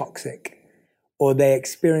family is toxic, or they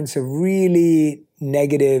experience a really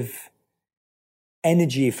negative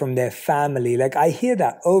energy from their family. Like, I hear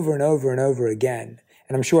that over and over and over again.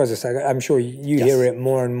 And I'm sure, as I said, I'm sure you hear it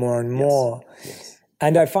more and more and more. Yes.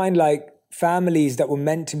 And I find like families that were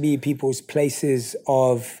meant to be people's places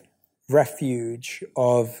of refuge,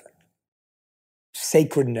 of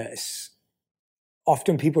sacredness,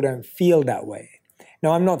 often people don't feel that way.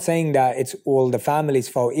 Now, I'm not saying that it's all the family's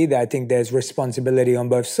fault either. I think there's responsibility on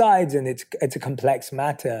both sides, and it's a complex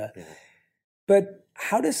matter. Yeah. But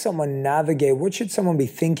how does someone navigate? What should someone be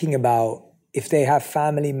thinking about if they have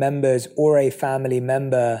family members or a family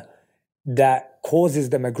member that causes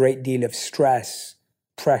them a great deal of stress,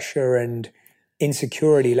 pressure, and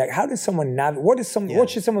insecurity? Like, how does someone navigate? What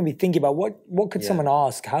should someone be thinking about? What could someone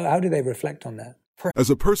ask? How do they reflect on that?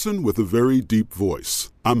 As a person with a very deep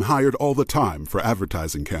voice, I'm hired all the time for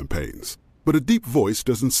advertising campaigns. But a deep voice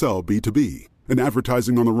doesn't sell B2B, and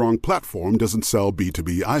advertising on the wrong platform doesn't sell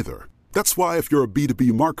B2B either. That's why if you're a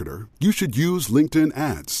B2B marketer, you should use LinkedIn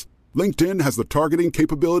ads. LinkedIn has the targeting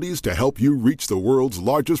capabilities to help you reach the world's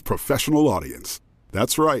largest professional audience.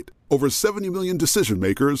 That's right. Over 70 million decision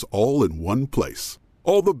makers all in one place.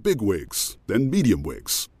 All the big wigs and medium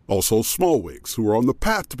wigs. Also small wigs who are on the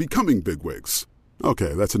path to becoming big wigs.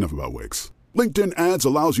 Okay, that's enough about wigs. LinkedIn Ads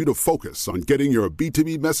allows you to focus on getting your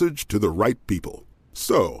B2B message to the right people.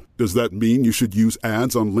 So, does that mean you should use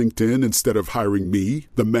ads on LinkedIn instead of hiring me,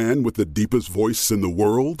 the man with the deepest voice in the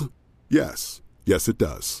world? Yes. Yes, it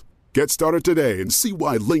does. Get started today and see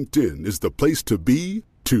why LinkedIn is the place to be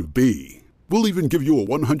to be. We'll even give you a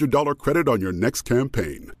 $100 credit on your next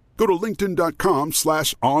campaign. Go to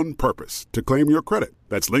linkedin.com/onpurpose to claim your credit.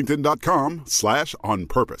 That's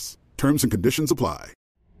linkedin.com/onpurpose. Terms and conditions apply.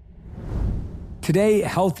 Today,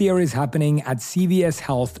 healthier is happening at CVS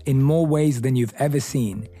Health in more ways than you've ever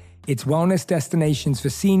seen. It's wellness destinations for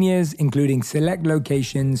seniors, including select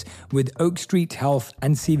locations with Oak Street Health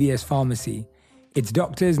and CVS Pharmacy. It's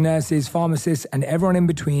doctors, nurses, pharmacists, and everyone in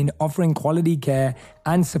between offering quality care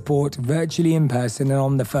and support virtually in person and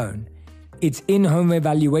on the phone. It's in-home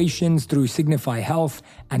evaluations through Signify Health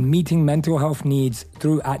and meeting mental health needs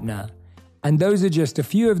through Aetna. And those are just a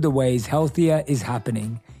few of the ways healthier is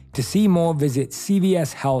happening. To see more, visit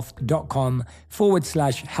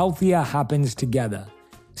cvshealth.com/healthier happens together.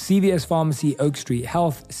 CVS Pharmacy, Oak Street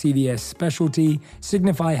Health, CVS Specialty,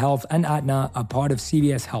 Signify Health, and Aetna are part of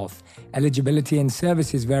CVS Health. Eligibility and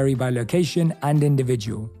services vary by location and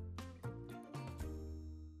individual.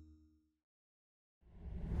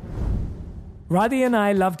 Radhi and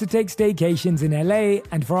I love to take staycations in LA,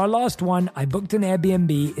 and for our last one, I booked an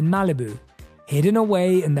Airbnb in Malibu. Hidden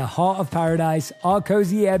away in the heart of paradise, our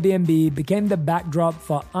cozy Airbnb became the backdrop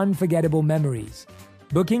for unforgettable memories.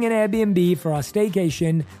 Booking an Airbnb for our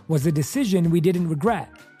staycation was a decision we didn't regret.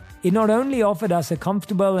 It not only offered us a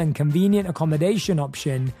comfortable and convenient accommodation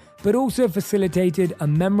option, but also facilitated a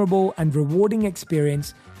memorable and rewarding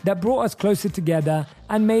experience that brought us closer together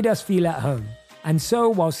and made us feel at home. And so,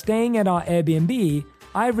 while staying at our Airbnb,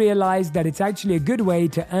 I realized that it's actually a good way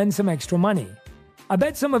to earn some extra money. I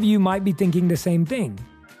bet some of you might be thinking the same thing.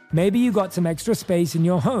 Maybe you got some extra space in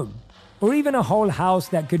your home, or even a whole house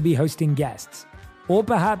that could be hosting guests. Or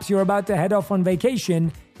perhaps you're about to head off on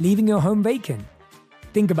vacation, leaving your home vacant.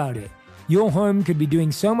 Think about it. Your home could be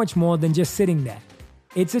doing so much more than just sitting there.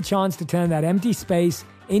 It's a chance to turn that empty space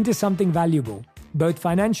into something valuable, both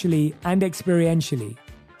financially and experientially.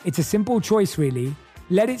 It's a simple choice, really.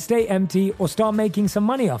 Let it stay empty or start making some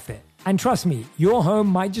money off it. And trust me, your home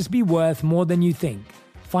might just be worth more than you think.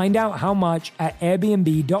 Find out how much at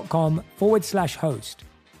airbnb.com/host.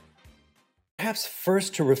 Perhaps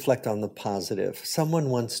first to reflect on the positive. Someone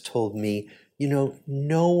once told me,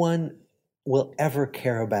 no one will ever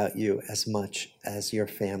care about you as much as your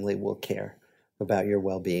family will care about your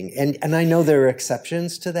well-being. And I know there are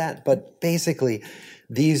exceptions to that, but basically,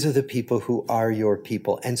 these are the people who are your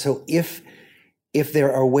people. And so if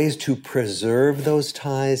there are ways to preserve those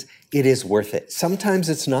ties, it is worth it. Sometimes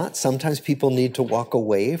it's not. Sometimes people need to walk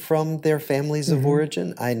away from their families of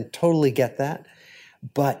origin. I totally get that.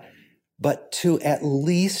 But to at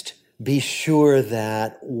least be sure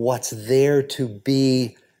that what's there to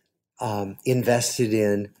be invested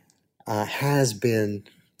in has been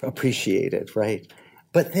appreciated, right?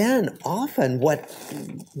 But then often what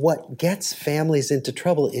gets families into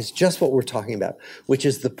trouble is just what we're talking about, which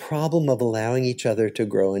is the problem of allowing each other to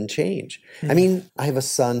grow and change. I mean, I have a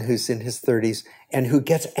son who's in his 30s and who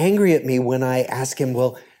gets angry at me when I ask him,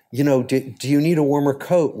 well, do you need a warmer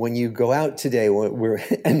coat when you go out today?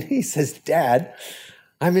 And he says, Dad,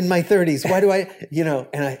 I'm in my 30s. Why do I,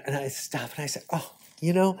 and I stop and I say,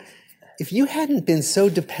 if you hadn't been so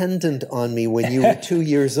dependent on me when you were 2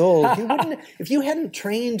 years old, if you hadn't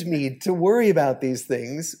trained me to worry about these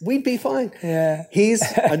things, we'd be fine. Yeah. He's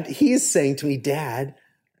saying to me, Dad,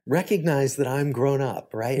 recognize that I'm grown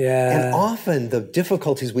up, right? Yeah. And often the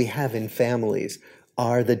difficulties we have in families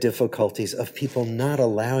are the difficulties of people not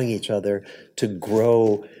allowing each other to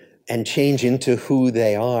grow and change into who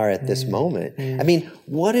they are at this moment. I mean,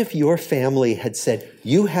 what if your family had said,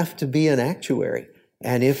 you have to be an actuary?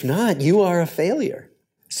 And if not, you are a failure.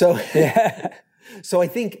 So, so I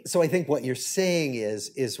think what you're saying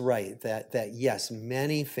is right, that yes,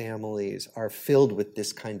 many families are filled with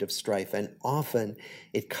this kind of strife, and often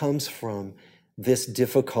it comes from this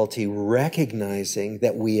difficulty recognizing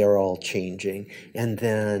that we are all changing and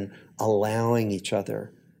then allowing each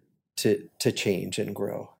other to change and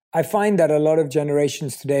grow. I find that a lot of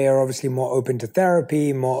generations today are obviously more open to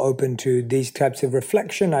therapy, more open to these types of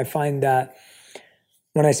reflection. I find that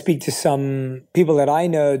when I speak to some people that I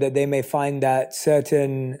know, that they may find that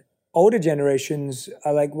certain older generations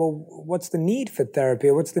are like, well, what's the need for therapy?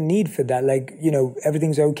 Or what's the need for that? Like,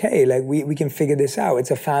 everything's okay. Like, we can figure this out.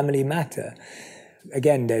 It's a family matter.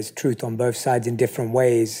 again, there's truth on both sides in different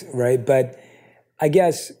ways, right? But I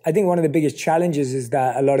think one of the biggest challenges is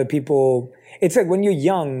that a lot of people, it's like when you're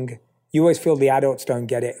young, you always feel the adults don't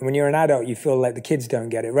get it. And when you're an adult, you feel like the kids don't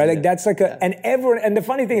get it, right? Like that's like and everyone, and the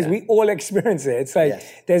funny thing is we all experience it. It's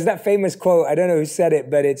like, there's that famous quote, I don't know who said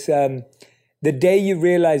it, but it's, the day you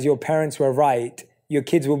realize your parents were right, your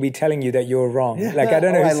kids will be telling you that you're wrong. Like, I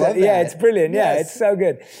don't know who said it. Yeah, it's brilliant. Yes. Yeah, it's so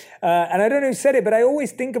good. And I don't know who said it, but I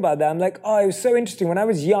always think about that. I'm like, oh, it was so interesting. When I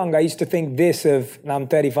was young, I used to think this of, now I'm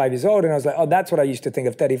 35 years old, and I was like, oh, that's what I used to think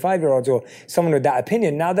of 35-year-olds or someone with that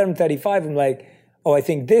opinion. Now that I'm 35, I'm like, oh, I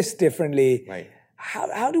think this differently. Right.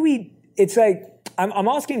 How do we, it's like, I'm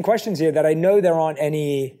asking questions here that I know there aren't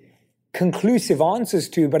any conclusive answers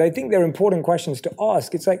to, but I think they're important questions to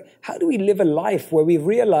ask. It's like, how do we live a life where we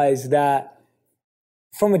realize that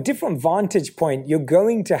from a different vantage point, you're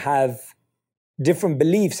going to have different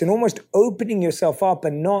beliefs, and almost opening yourself up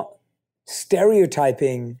and not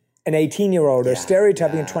stereotyping an 18-year-old or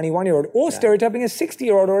stereotyping a 21-year-old or stereotyping a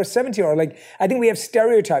 60-year-old or a 70-year-old. Like, I think we have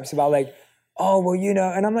stereotypes about like, oh, well, you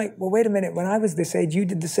know, and I'm like, well, wait a minute, when I was this age, you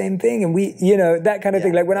did the same thing. And we, you know, that kind of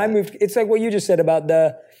thing. Like when I moved, it's like what you just said about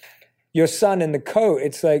your son and the coat.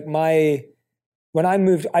 It's like when I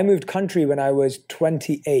moved country when I was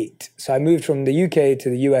 28. So I moved from the UK to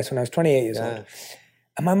the US when I was 28 years old.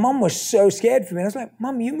 And my mom was so scared for me. And I was like,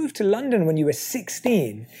 Mom, you moved to London when you were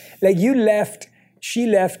 16. Like she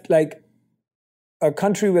left like a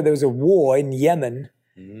country where there was a war in Yemen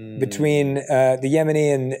between the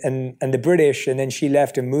Yemeni and the British. And then she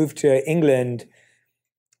left and moved to England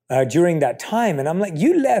during that time. And I'm like,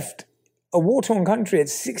 you left a war-torn country at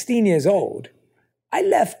 16 years old. I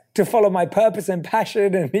left to follow my purpose and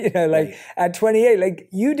passion, and you know, like at 28, like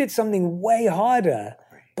you did something way harder,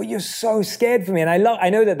 but you're so scared for me. And I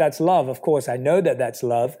know that that's love. Of course, I know that that's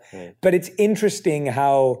love, but it's interesting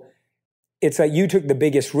how it's like you took the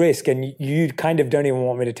biggest risk and you kind of don't even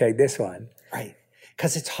want me to take this one. Right.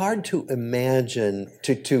 Because it's hard to imagine,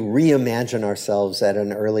 to reimagine ourselves at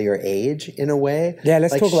an earlier age in a way. Yeah,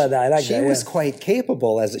 let's talk about that. I like that. She was quite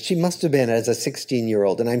capable, she must have been as a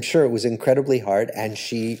 16-year-old, and I'm sure it was incredibly hard, and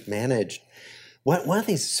she managed. One of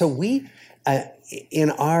these, so we, in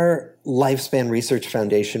our Lifespan Research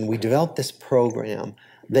Foundation, we developed this program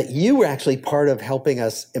that you were actually part of helping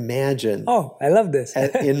us imagine. Oh, I love this.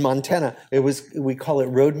 In Montana. We call it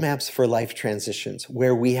Roadmaps for Life Transitions,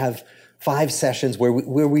 where we have 5 sessions where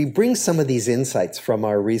we bring some of these insights from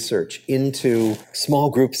our research into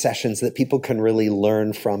small group sessions that people can really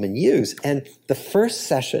learn from and use. And the first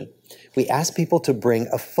session, we asked people to bring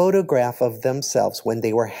a photograph of themselves when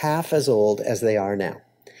they were half as old as they are now.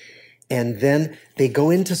 And then they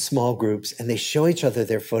go into small groups and they show each other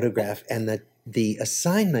their photograph. And the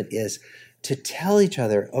assignment is to tell each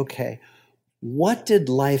other, okay, what did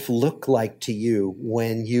life look like to you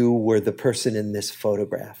when you were the person in this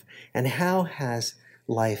photograph? And how has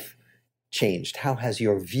life changed? How has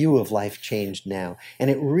your view of life changed now? And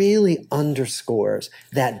it really underscores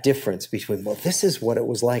that difference between, well, this is what it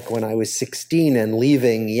was like when I was 16 and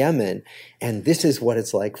leaving Yemen, and this is what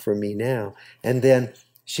it's like for me now. And then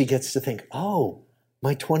she gets to think, oh,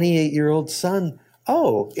 my 28-year-old son,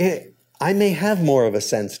 I may have more of a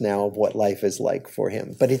sense now of what life is like for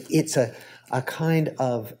him. But it's a kind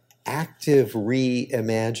of active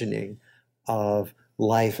reimagining of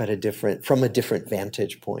life from a different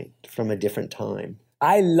vantage point, from a different time.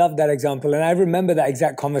 I love that example. And I remember that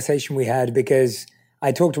exact conversation we had because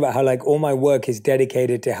I talked about how like all my work is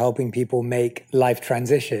dedicated to helping people make life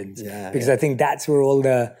transitions. Because I think that's where all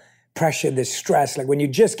the pressure, the stress, like when you're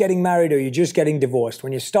just getting married or you're just getting divorced,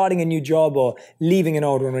 when you're starting a new job or leaving an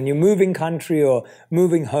old one, when you're moving country or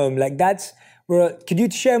moving home, like that's where, could you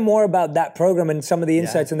share more about that program and some of the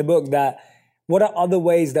insights in the book what are other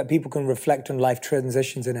ways that people can reflect on life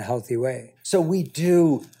transitions in a healthy way? So we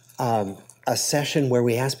do a session where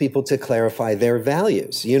we ask people to clarify their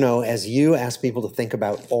values, as you ask people to think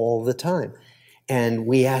about all the time. And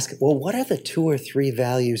we ask, well, what are the 2 or 3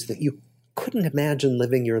 values that you couldn't imagine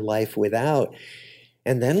living your life without?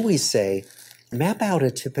 And then we say, map out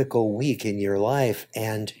a typical week in your life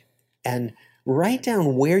and write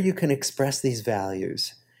down where you can express these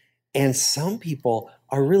values. And some people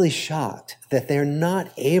are really shocked that they're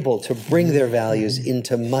not able to bring their values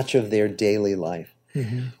into much of their daily life.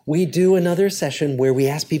 Mm-hmm. We do another session where we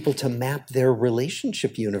ask people to map their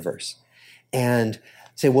relationship universe and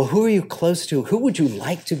say, well, who are you close to? Who would you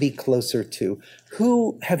like to be closer to?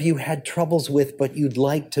 Who have you had troubles with, but you'd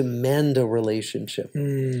like to mend a relationship?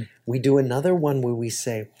 We do another one where we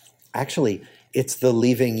say, actually, it's the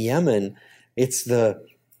leaving Yemen. It's the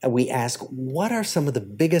we ask, what are some of the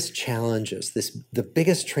biggest challenges, the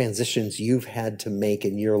biggest transitions you've had to make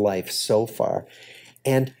in your life so far?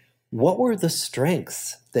 And what were the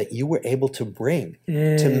strengths that you were able to bring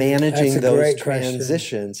to managing those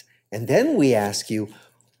transitions? And then we ask you,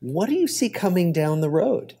 what do you see coming down the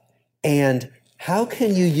road? And how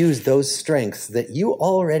can you use those strengths that you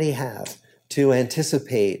already have to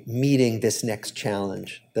anticipate meeting this next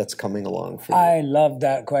challenge that's coming along for you? I love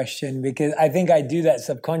that question because I think I do that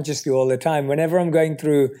subconsciously all the time. Whenever I'm going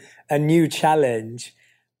through a new challenge,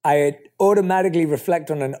 I automatically reflect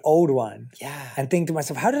on an old one and think to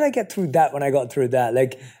myself, how did I get through that when I got through that?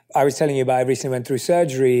 Like I was telling you about, I recently went through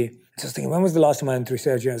surgery. So I was thinking, when was the last time I went through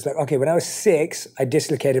surgery? I was like, okay, when I was 6, I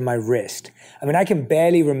dislocated my wrist. I mean, I can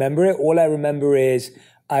barely remember it. All I remember is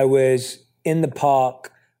I was in the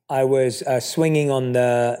park. I was swinging on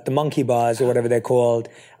the monkey bars or whatever they're called.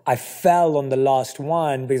 I fell on the last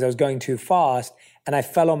one because I was going too fast and I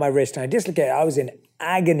fell on my wrist and I dislocated. I was in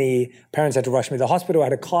agony. Parents had to rush me to the hospital. I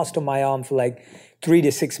had a cast on my arm for like 3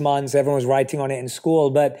 to 6 months. Everyone was writing on it in school.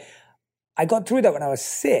 But I got through that when I was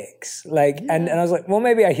 6. And I was like, well,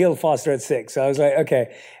 maybe I healed faster at 6. So I was like,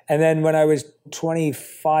 okay. And then when I was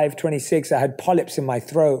 25, 26, I had polyps in my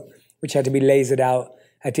throat, which had to be lasered out.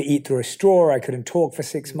 I had to eat through a straw. I couldn't talk for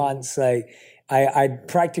 6 months. I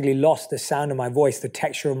practically lost the sound of my voice. The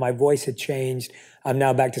texture of my voice had changed. I'm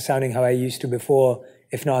now back to sounding how I used to before.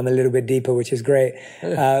 If not, I'm a little bit deeper, which is great.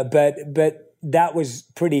 But that was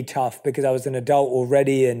pretty tough because I was an adult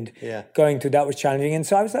already and going through that was challenging. And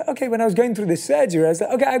so I was like, okay, when I was going through this surgery, I was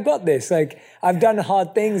like, okay, I've got this. Like, I've done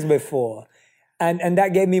hard things before. And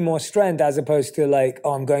that gave me more strength as opposed to like,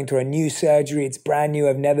 oh, I'm going through a new surgery. It's brand new.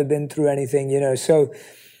 I've never been through anything, you know. So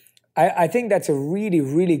I think that's a really,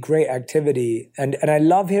 really great activity. And I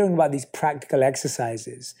love hearing about these practical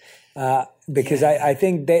exercises because I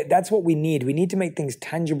think that's what we need. We need to make things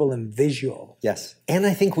tangible and visual. Yes. And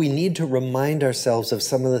I think we need to remind ourselves of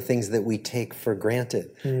some of the things that we take for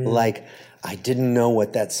granted. Like, I didn't know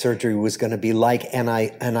what that surgery was going to be like. And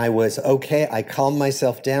I was okay. I calmed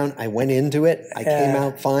myself down. I went into it. I came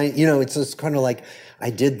out fine. You know, it's just kind of like, I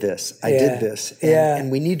did this. I did this. And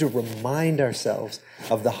we need to remind ourselves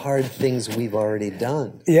of the hard things we've already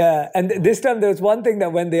done. Yeah. And this time there was one thing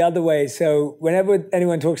that went the other way. So whenever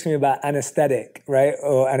anyone talks to me about anesthetic, right,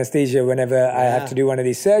 or anesthesia, whenever I have to do one of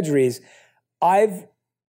these surgeries, I've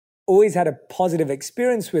always had a positive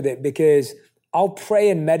experience with it because I'll pray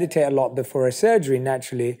and meditate a lot before a surgery,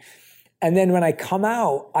 naturally. And then when I come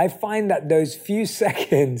out, I find that those few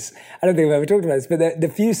seconds, I don't think I've ever talked about this, but the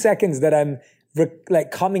few seconds that I'm like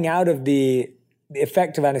coming out of the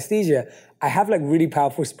effect of anesthesia, I have like really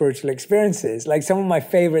powerful spiritual experiences. Like some of my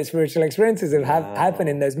favorite spiritual experiences have happened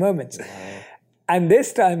in those moments. And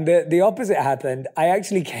this time the opposite happened. I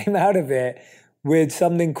actually came out of it with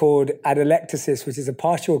something called atelectasis, which is a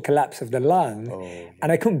partial collapse of the lung.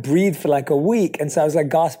 And I couldn't breathe for like a week. And so I was like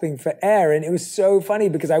gasping for air. And it was so funny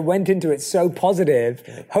because I went into it so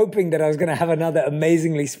positive, hoping that I was going to have another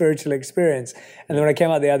amazingly spiritual experience. And then when I came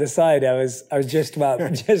out the other side, I was just about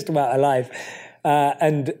alive.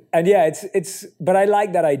 And yeah, but I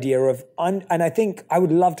like that idea of, and I think I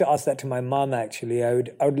would love to ask that to my mom, actually. I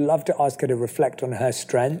would love to ask her to reflect on her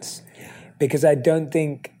strengths. Because I don't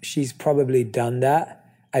think she's probably done that.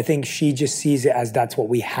 I think she just sees it as that's what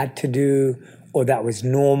we had to do, or that was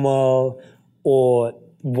normal, or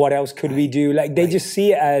what else could we do? Like they just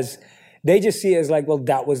see it as like, well,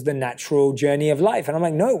 that was the natural journey of life. And I'm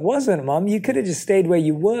like, no, it wasn't, Mom. You could have just stayed where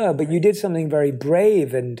you were, but you did something very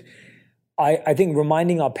brave. And I think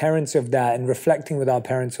reminding our parents of that and reflecting with our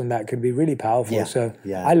parents on that could be really powerful.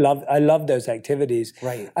 I love those activities.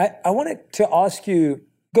 Right. I wanted to ask you,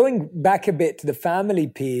 going back a bit to the family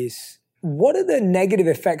piece, what are the negative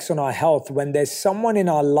effects on our health when there's someone in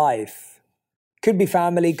our life, could be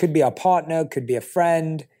family, could be our partner, could be a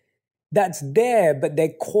friend, that's there, but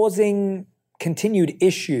they're causing continued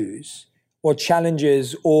issues or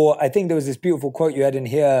challenges? Or I think there was this beautiful quote you had in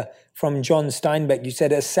here from John Steinbeck. You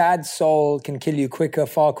said, a sad soul can kill you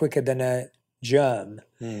far quicker than a germ.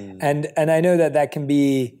 And I know that can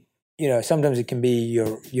be, you know, sometimes it can be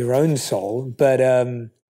your own soul, but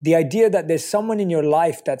the idea that there's someone in your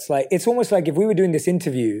life that's like, it's almost like if we were doing this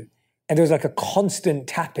interview and there was like a constant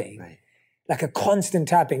tapping,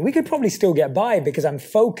 we could probably still get by because I'm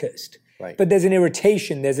focused. Right. But there's an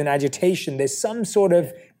irritation, there's an agitation, there's some sort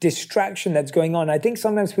of distraction that's going on. I think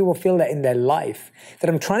sometimes people feel that in their life, that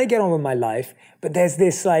I'm trying to get on with my life, but there's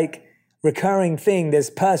this like recurring thing, this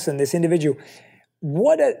person, this individual.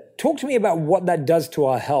 Talk to me about what that does to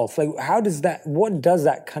our health. Like, what does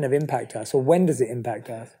that kind of impact us, or when does it impact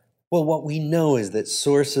us? Well, what we know is that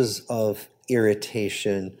sources of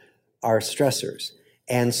irritation are stressors.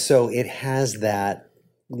 And so it has that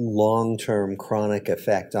long-term chronic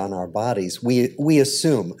effect on our bodies. We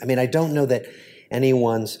assume, I mean, I don't know that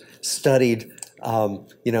anyone's studied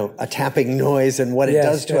a tapping noise and what it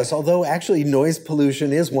does to us. Although actually noise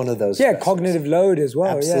pollution is one of those. Yeah, stressors. Cognitive load as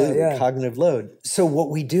well. Absolutely, cognitive load. So what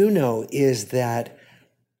we do know is that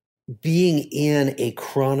being in a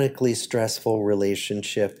chronically stressful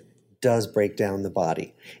relationship does break down the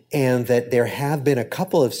body. And that there have been a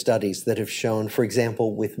couple of studies that have shown, for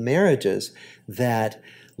example, with marriages, that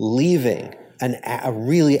leaving a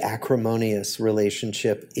really acrimonious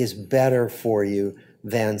relationship is better for you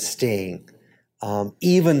than staying.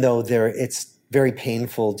 Even though it's very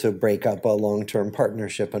painful to break up a long-term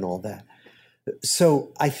partnership and all that.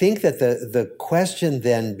 So I think that the question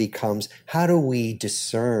then becomes, how do we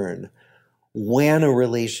discern when a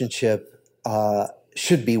relationship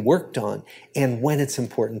should be worked on and when it's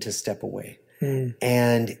important to step away?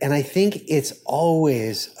 And I think it's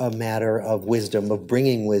always a matter of wisdom, of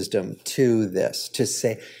bringing wisdom to this, to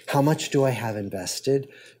say, how much do I have invested?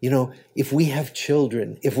 If we have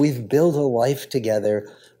children, if we've built a life together,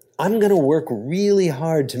 I'm going to work really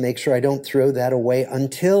hard to make sure I don't throw that away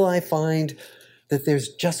until I find that there's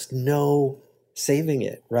just no saving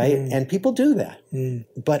it, right? And people do that.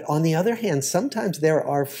 But on the other hand, sometimes there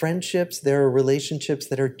are friendships, there are relationships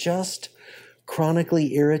that are just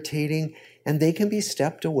chronically irritating, and they can be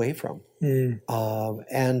stepped away from.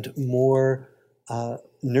 And more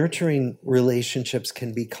nurturing relationships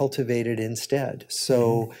can be cultivated instead.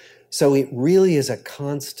 So it really is a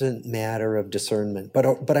constant matter of discernment.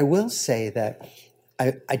 But I will say that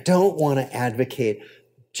I don't want to advocate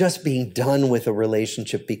just being done with a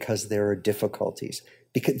relationship because there are difficulties.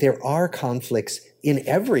 Because there are conflicts in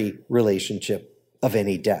every relationship of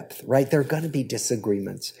any depth, right? There are going to be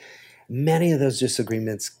disagreements. Many of those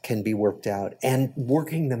disagreements can be worked out, and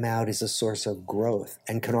working them out is a source of growth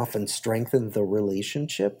and can often strengthen the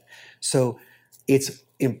relationship. So it's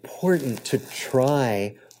important to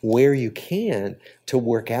try where you can to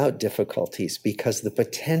work out difficulties because the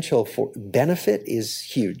potential for benefit is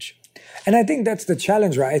huge. And I think that's the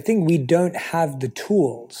challenge, right? I think we don't have the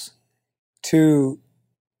tools to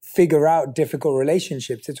figure out difficult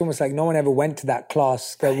relationships. It's almost like no one ever went to that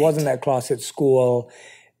class. There wasn't that class at school.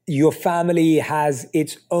 Your family has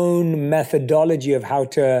its own methodology of how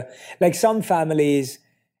to, like some families,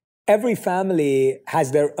 every family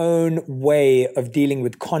has their own way of dealing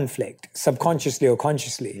with conflict, subconsciously or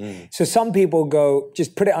consciously. So some people go,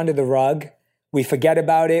 just put it under the rug. We forget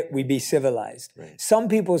about it. We be civilized. Right. Some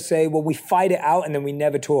people say, well, we fight it out and then we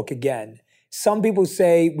never talk again. Some people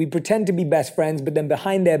say we pretend to be best friends, but then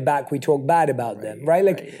behind their back, we talk bad about them, right?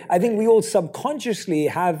 Like, I think we all subconsciously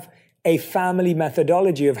have a family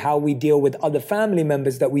methodology of how we deal with other family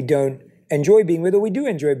members that we don't enjoy being with or we do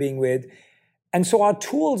enjoy being with. And so our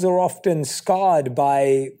tools are often scarred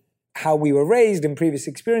by how we were raised in previous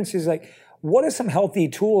experiences. Like, what are some healthy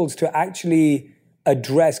tools to actually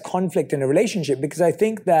address conflict in a relationship? Because I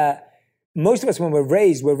think that most of us, when we're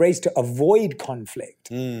raised to avoid conflict.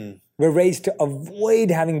 We're raised to avoid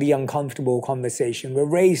having the uncomfortable conversation. We're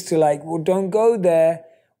raised to like, well, don't go there.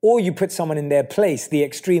 Or you put someone in their place, the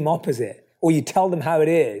extreme opposite. Or you tell them how it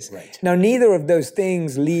is. Right. Now, neither of those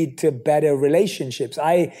things lead to better relationships.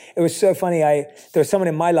 It was so funny. There was someone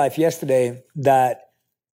in my life yesterday that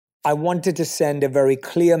I wanted to send a very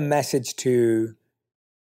clear message to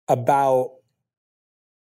about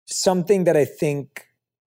something that I think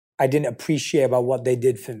I didn't appreciate about what they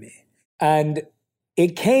did for me. And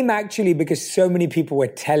it came actually because so many people were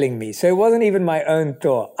telling me. So it wasn't even my own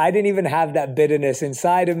thought. I didn't even have that bitterness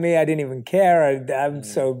inside of me. I didn't even care. I'm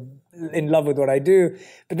so in love with what I do.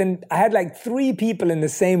 But then I had like 3 people in the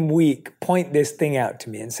same week point this thing out to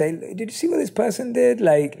me and say, did you see what this person did?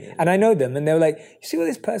 And I know them. And they were like, you see what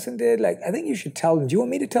this person did? Like, I think you should tell them. Do you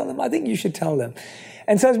want me to tell them? I think you should tell them.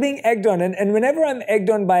 And so I was being egged on. And whenever I'm egged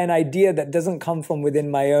on by an idea that doesn't come from within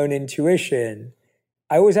my own intuition,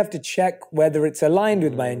 I always have to check whether it's aligned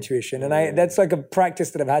with my intuition. And that's like a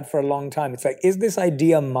practice that I've had for a long time. It's like, is this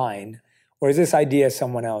idea mine or is this idea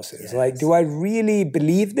someone else's? Yes. Like, do I really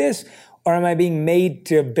believe this or am I being made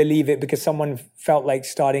to believe it because someone felt like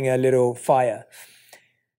starting a little fire?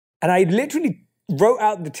 And I literally wrote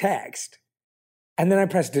out the text and then I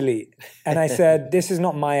pressed delete. And I said, this is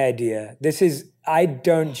not my idea. I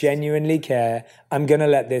don't genuinely care. I'm going to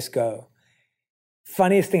let this go.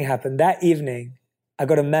 Funniest thing happened that evening. I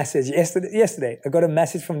got a message yesterday. I got a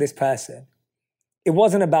message from this person. It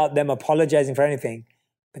wasn't about them apologizing for anything.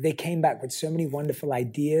 but they came back with so many wonderful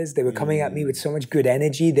ideas. They were coming at me with so much good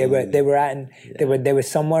energy. They were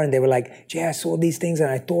somewhere and they were like, Jay, I saw these things and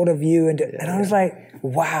I thought of you. And I was like,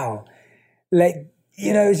 wow. Like,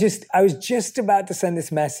 you know, I was just about to send this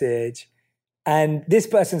message and this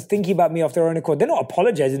person's thinking about me off their own accord. They're not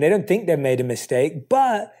apologizing. They don't think they've made a mistake,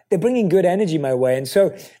 but they're bringing good energy my way. And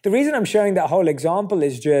so the reason I'm showing that whole example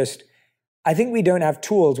is just, I think we don't have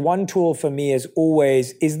tools. One tool for me is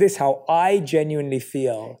always, is this how I genuinely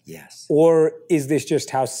feel? Yes. Or is this just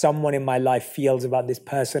how someone in my life feels about this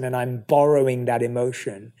person and I'm borrowing that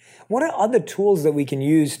emotion? What are other tools that we can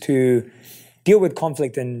use to deal with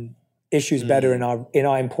conflict and issues better in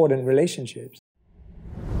our important relationships?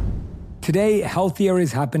 Today, healthier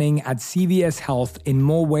is happening at CVS Health in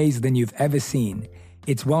more ways than you've ever seen.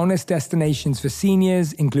 It's wellness destinations for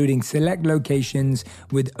seniors, including select locations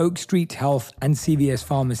with Oak Street Health and CVS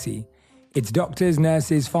Pharmacy. It's doctors,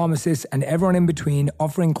 nurses, pharmacists, and everyone in between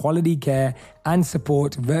offering quality care and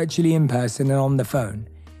support virtually in person and on the phone.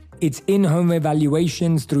 It's in-home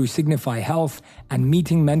evaluations through Signify Health and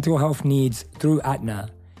meeting mental health needs through Aetna.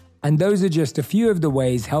 And those are just a few of the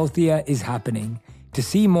ways healthier is happening. To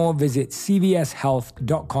see more, visit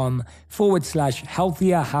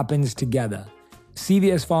cvshealth.com/healthier happens together.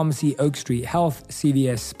 CVS Pharmacy, Oak Street Health,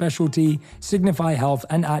 CVS Specialty, Signify Health,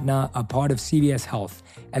 and Aetna are part of CVS Health.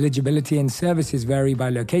 Eligibility and services vary by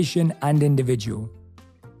location and individual.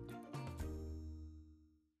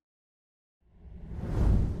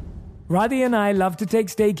 Radhi and I love to take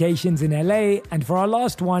staycations in LA, and for our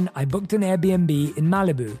last one, I booked an Airbnb in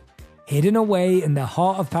Malibu. Hidden away in the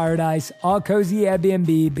heart of paradise, our cozy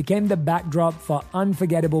Airbnb became the backdrop for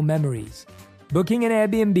unforgettable memories. Booking an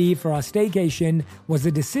Airbnb for our staycation was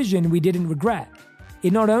a decision we didn't regret.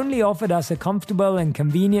 It not only offered us a comfortable and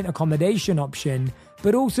convenient accommodation option,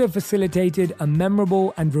 but also facilitated a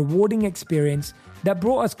memorable and rewarding experience that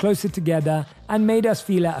brought us closer together and made us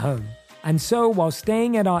feel at home. And so, while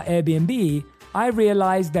staying at our Airbnb, I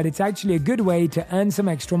realized that it's actually a good way to earn some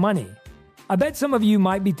extra money. I bet some of you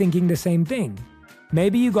might be thinking the same thing.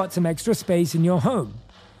 Maybe you got some extra space in your home,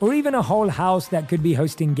 or even a whole house that could be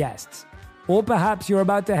hosting guests. Or perhaps you're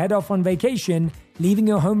about to head off on vacation, leaving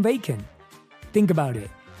your home vacant. Think about it.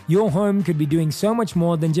 Your home could be doing so much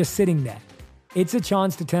more than just sitting there. It's a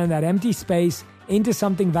chance to turn that empty space into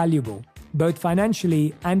something valuable, both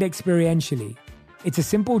financially and experientially. It's a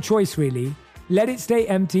simple choice, really. Let it stay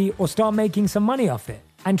empty or start making some money off it.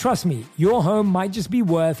 And trust me, your home might just be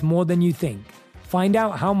worth more than you think. Find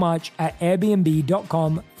out how much at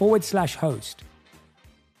airbnb.com/host.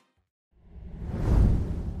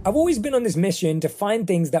 I've always been on this mission to find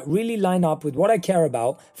things that really line up with what I care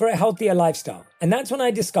about for a healthier lifestyle. And that's when I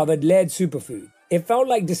discovered Laird Superfood. It felt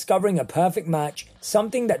like discovering a perfect match,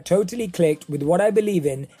 something that totally clicked with what I believe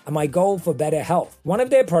in and my goal for better health. One of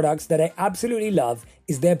their products that I absolutely love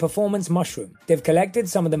is their performance mushroom. They've collected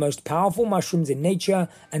some of the most powerful mushrooms in nature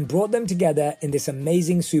and brought them together in this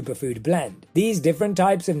amazing superfood blend. These different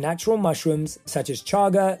types of natural mushrooms, such as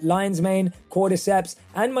chaga, lion's mane, cordyceps,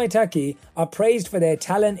 and maitake, are praised for their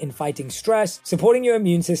talent in fighting stress, supporting your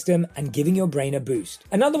immune system, and giving your brain a boost.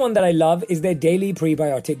 Another one that I love is their daily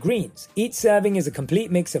prebiotic greens. Each serving is a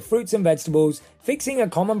complete mix of fruits and vegetables, fixing a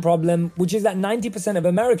common problem, which is that 90% of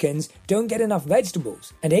Americans don't get enough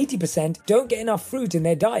vegetables, and 80% don't get enough fruit in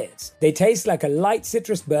their diets. They taste like a light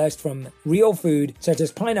citrus burst from real food, such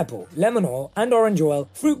as pineapple, lemon oil, and orange oil,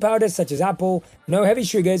 fruit powders such as apple, no heavy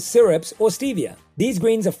sugars, syrups, or stevia. These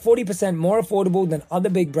greens are 40% more affordable than other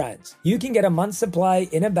big brands. You can get a month's supply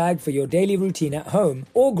in a bag for your daily routine at home,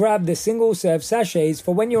 or grab the single-serve sachets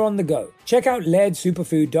for when you're on the go. Check out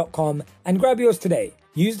lairdsuperfood.com and grab yours today.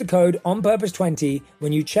 Use the code ONPURPOSE20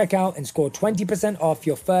 when you check out and score 20% off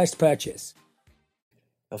your first purchase.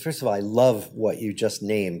 Well, first of all, I love what you just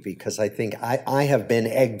named because I think I have been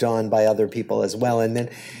egged on by other people as well. And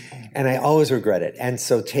I always regret it. And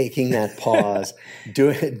so taking that pause,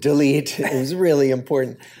 delete is really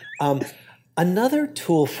important. Another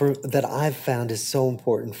tool that I've found is so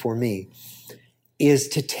important for me is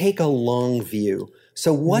to take a long view.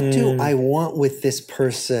 So what do I want with this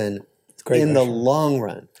person in the long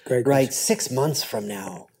run? Right? 6 months from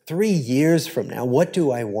now, 3 years from now, what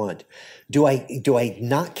do I want? Do I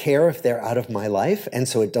not care if they're out of my life and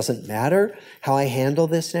so it doesn't matter how I handle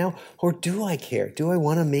this now? Or do I care? Do I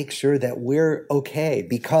want to make sure that we're okay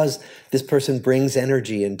because this person brings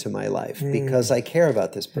energy into my life, because I care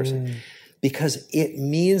about this person? Because it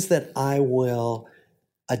means that I will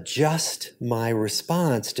adjust my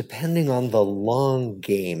response depending on the long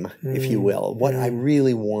game, if you will, what I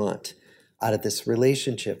really want out of this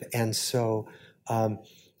relationship. And so, and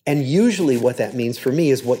And usually what that means for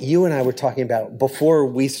me is what you and I were talking about before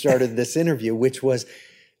we started this interview, which was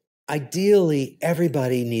ideally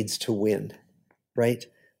everybody needs to win, right?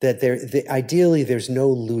 That ideally there's no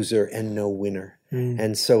loser and no winner.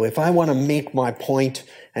 And so if I want to make my point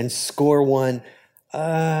and score one,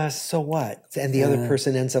 so what? And the other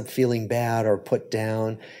person ends up feeling bad or put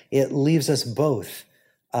down. It leaves us both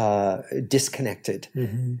disconnected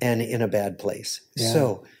and in a bad place. Yeah.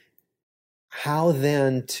 So how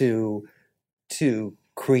then to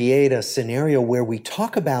create a scenario where we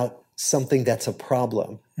talk about something that's a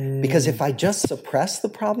problem? Because if I just suppress the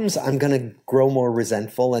problems, I'm going to grow more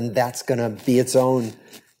resentful, and that's going to be its own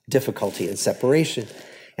difficulty and separation.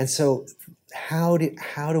 And so how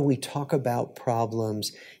do we talk about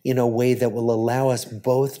problems in a way that will allow us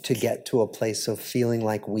both to get to a place of feeling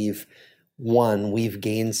like we've won, we've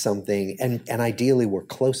gained something, and ideally we're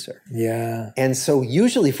closer? Yeah. And so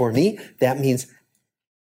usually for me, that means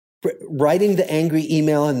writing the angry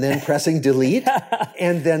email and then pressing delete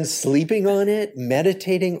and then sleeping on it,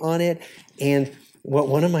 meditating on it. And what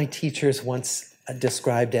one of my teachers once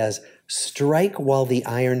described as strike while the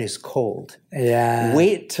iron is cold. Yeah.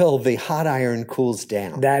 Wait till the hot iron cools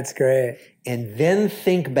down. That's great. And then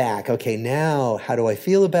think back, okay, now how do I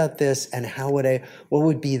feel about this? And what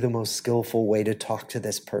would be the most skillful way to talk to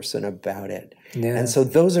this person about it? Yeah. And so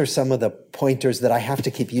those are some of the pointers that I have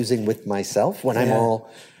to keep using with myself when I'm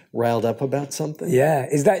all riled up about something. Yeah.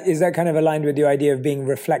 Is that kind of aligned with your idea of being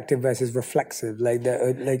reflective versus reflexive?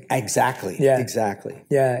 Exactly. Yeah. Exactly.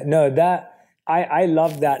 Yeah. No, I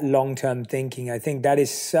love that long-term thinking. I think that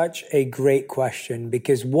is such a great question,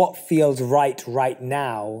 because what feels right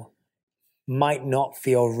now might not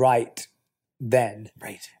feel right then.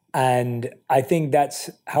 Right. And I think that's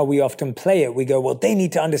how we often play it. We go, well, they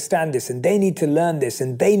need to understand this, and they need to learn this,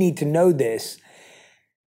 and they need to know this.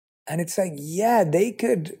 And it's like, yeah, they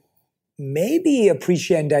could maybe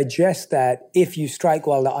appreciate and digest that if you strike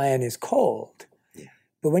while the iron is cold.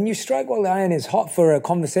 But when you strike while the iron is hot for a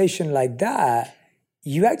conversation like that,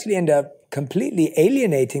 you actually end up completely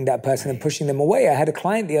alienating that person and pushing them away. I had a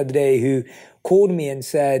client the other day who called me and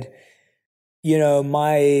said, you know,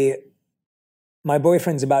 my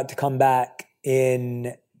boyfriend's about to come back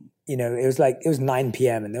in, you know, it was 9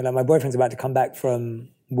 p.m. and they're like, my boyfriend's about to come back from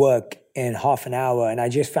work in half an hour, and I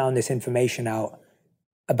just found this information out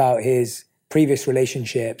about his previous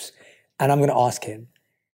relationships, and I'm going to ask him.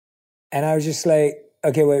 And I was just like,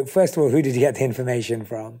 okay, wait, first of all, who did he get the information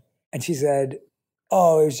from? And she said,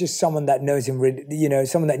 oh, it was just someone that knows him, you know,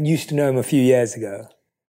 someone that used to know him a few years ago.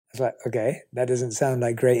 I was like, okay, that doesn't sound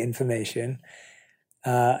like great information.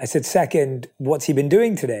 I said, second, what's he been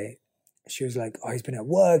doing today? She was like, oh, he's been at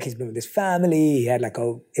work, he's been with his family, he had like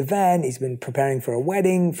an event, he's been preparing for a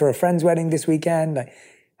wedding, for a friend's wedding this weekend. I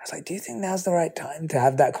was like, do you think now's the right time to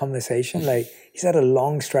have that conversation? Like, he's had a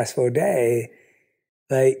long, stressful day.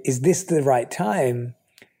 Like, is this the right time?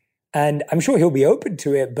 And I'm sure he'll be open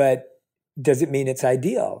to it, but does it mean it's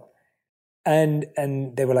ideal? And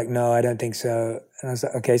they were like, no, I don't think so. And I was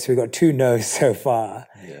like, okay, so we got 2 no's so far.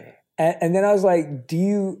 Yeah. And then I was like,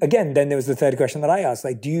 then there was the third question that I asked,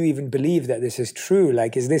 like, do you even believe that this is true?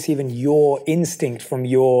 Like, is this even your instinct from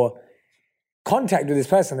your contact with this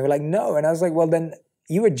person? They were like, no. And I was like, well, then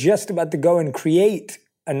you were just about to go and create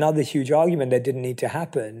another huge argument that didn't need to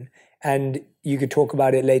happen. And you could talk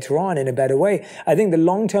about it later on in a better way. I think the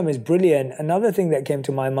long term is brilliant. Another thing that came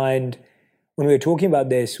to my mind when we were talking about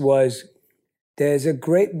this was there's a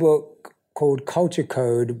great book called Culture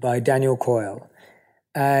Code by Daniel Coyle.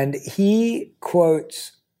 And he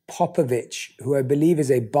quotes Popovich, who I believe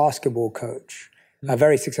is a basketball coach, a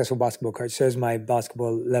very successful basketball coach, shows my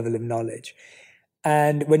basketball level of knowledge.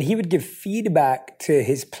 And when he would give feedback to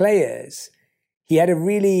his players, he had a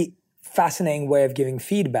really fascinating way of giving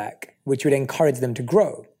feedback, which would encourage them to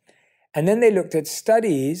grow. And then they looked at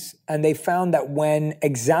studies and they found that when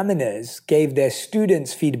examiners gave their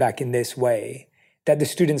students feedback in this way, that the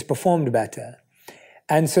students performed better.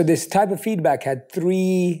 And so this type of feedback had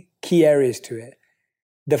 3 key areas to it.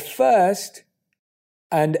 The first,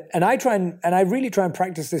 and I really try and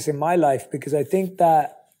practice this in my life, because I think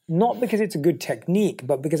that, not because it's a good technique,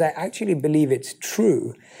 but because I actually believe it's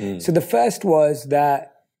true. So the first was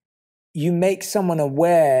that you make someone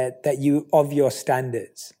aware of your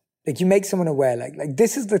standards. Like, you make someone aware, like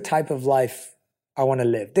this is the type of life I want to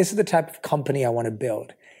live. This is the type of company I want to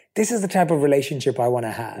build. This is the type of relationship I want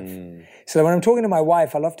to have. So that when I'm talking to my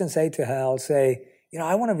wife, I'll often say to her, I'll say, you know,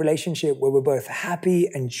 I want a relationship where we're both happy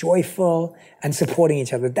and joyful and supporting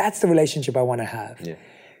each other. That's the relationship I want to have. Yeah.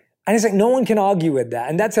 And it's like, no one can argue with that.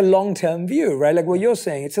 And that's a long-term view, right? Like what you're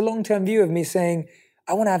saying, it's a long-term view of me saying,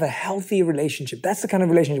 I want to have a healthy relationship. That's the kind of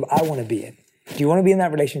relationship I want to be in. Do you want to be in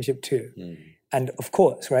that relationship too? And of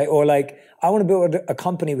course, right? Or like, I want to build a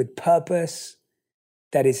company with purpose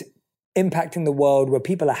that is impacting the world, where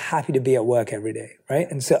people are happy to be at work every day, right?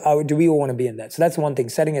 And so do we all want to be in that? So that's one thing,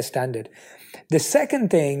 setting a standard. The second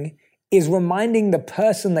thing is reminding the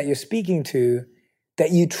person that you're speaking to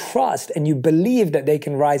that you trust and you believe that they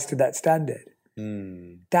can rise to that standard.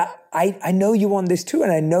 That I know you want this too,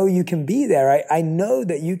 and I know you can be there. I know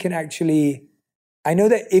that you can actually, I know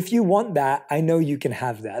that if you want that, I know you can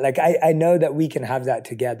have that. Like, I know that we can have that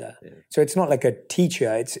together. Yeah. So it's not like a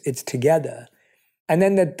teacher, it's together. And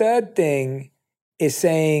then the third thing is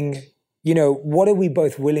saying, you know, what are we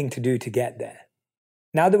both willing to do to get there?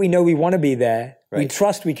 Now that we know we want to be there, we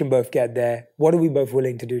trust we can both get there. What are we both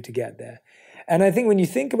willing to do to get there? And I think when you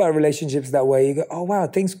think about relationships that way, you go, oh, wow,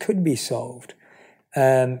 things could be solved.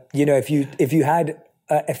 You know, if you had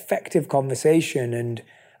an effective conversation, and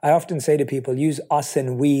I often say to people, use us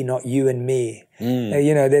and we, not you and me.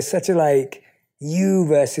 You know, there's such a like you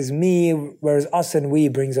versus me, whereas us and we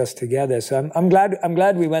brings us together. So I'm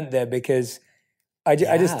glad we went there, because I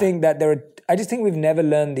just think that I just think we've never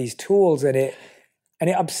learned these tools, and it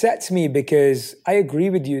upsets me, because I agree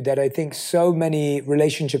with you that I think so many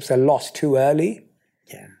relationships are lost too early.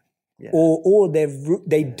 Yeah. Or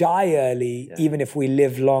they die early, even if we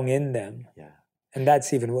live long in them. Yeah. And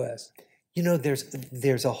that's even worse. You know,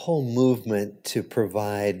 there's a whole movement to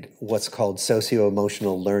provide what's called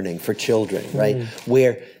socio-emotional learning for children, right?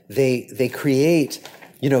 Where they create,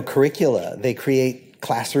 you know, curricula, they create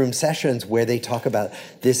classroom sessions where they talk about,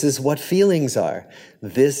 this is what feelings are.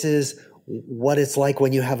 This is what it's like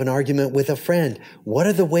when you have an argument with a friend. What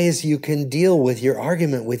are the ways you can deal with your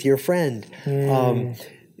argument with your friend?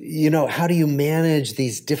 You know, how do you manage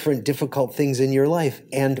these different difficult things in your life?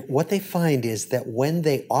 And what they find is that when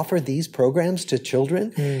they offer these programs to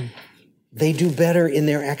children, they do better in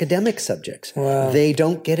their academic subjects. Wow. They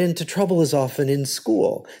don't get into trouble as often in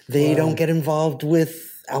school. They don't get involved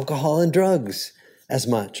with alcohol and drugs as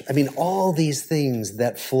much. I mean, all these things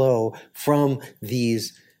that flow from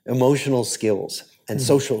these emotional skills and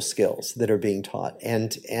social skills that are being taught.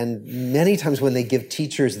 And many times when they give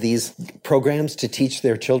teachers these programs to teach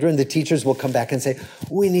their children, the teachers will come back and say,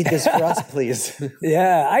 we need this for us, please.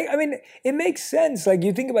 Yeah, I mean, it makes sense. Like,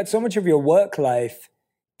 you think about so much of your work life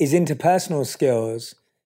is interpersonal skills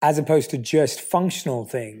as opposed to just functional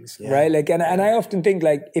things, right? Like, and I often think,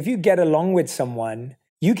 like, if you get along with someone,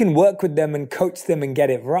 you can work with them and coach them and get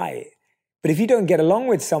it right. But if you don't get along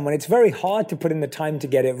with someone, it's very hard to put in the time to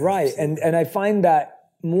get it right. And I find that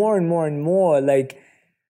more and more and more, like,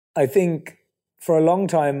 I think for a long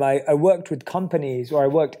time, I worked with companies, or I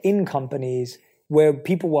worked in companies where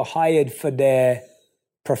people were hired for their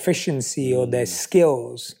proficiency or their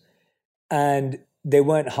skills, and they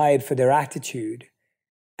weren't hired for their attitude.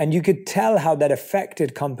 And you could tell how that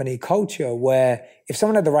affected company culture, where if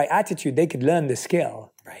someone had the right attitude, they could learn the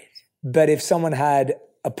skill. Right. But if someone had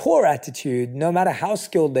a poor attitude, no matter how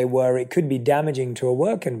skilled they were, it could be damaging to a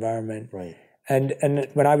work environment. Right. And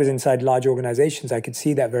when I was inside large organizations, I could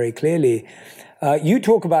see that very clearly. You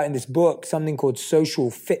talk about in this book something called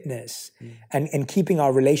social fitness and keeping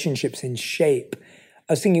our relationships in shape.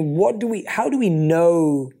 I was thinking,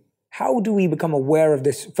 how do we become aware of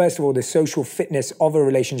this, first of all, the social fitness of a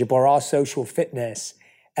relationship, or our social fitness,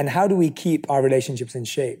 and how do we keep our relationships in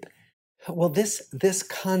shape? Well, this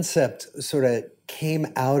concept sort of came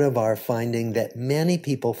out of our finding that many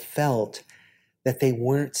people felt that they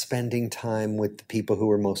weren't spending time with the people who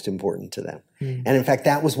were most important to them. And in fact,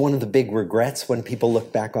 that was one of the big regrets when people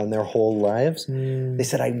look back on their whole lives. They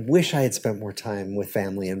said, I wish I had spent more time with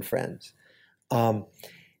family and friends.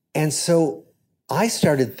 And so I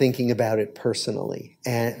started thinking about it personally,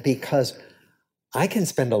 and because I can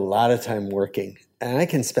spend a lot of time working, and I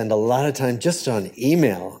can spend a lot of time just on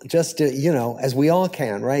email, just to, you know, as we all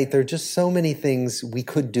can, right? There are just so many things we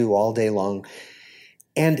could do all day long.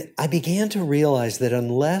 And I began to realize that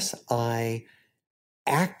unless I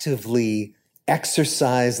actively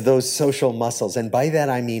exercise those social muscles, and by that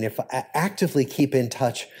I mean if I actively keep in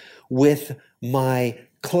touch with my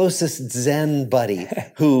closest Zen buddy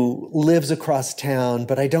who lives across town,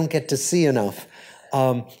 but I don't get to see enough,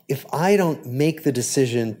 if I don't make the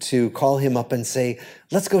decision to call him up and say,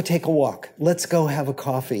 let's go take a walk, let's go have a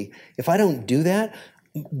coffee, if I don't do that,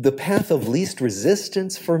 the path of least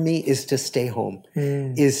resistance for me is to stay home,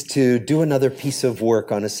 is to do another piece of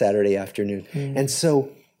work on a Saturday afternoon. And so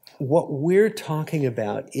what we're talking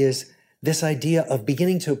about is this idea of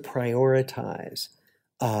beginning to prioritize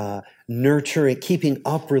nurturing, keeping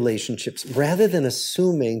up relationships, rather than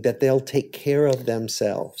assuming that they'll take care of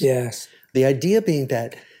themselves. Yes. The idea being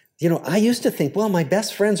that, I used to think, well, my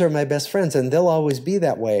best friends are my best friends and they'll always be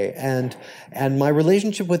that way. And my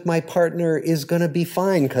relationship with my partner is going to be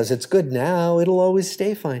fine because it's good now. It'll always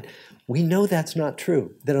stay fine. We know that's not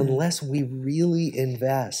true, that unless we really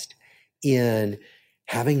invest in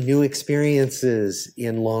having new experiences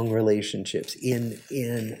in long relationships, in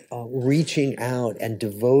reaching out and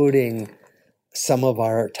devoting some of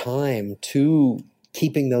our time to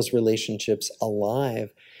keeping those relationships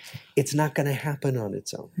alive, it's not going to happen on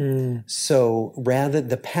its own. So rather,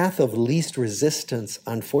 the path of least resistance,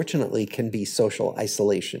 unfortunately, can be social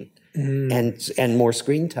isolation and more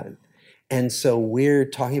screen time. And so we're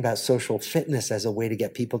talking about social fitness as a way to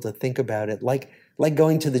get people to think about it like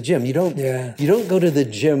going to the gym. You don't go to the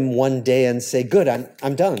gym one day and say, good,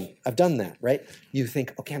 I'm done. I've done that, right? You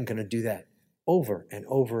think, okay, I'm going to do that over and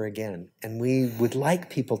over again. And we would like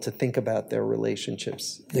people to think about their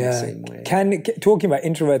relationships in the same way. Talking about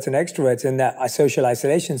introverts and extroverts in that social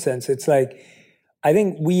isolation sense, it's like, I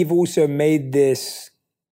think we've also made this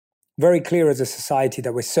very clear as a society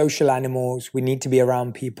that we're social animals, we need to be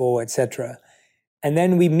around people, etc. And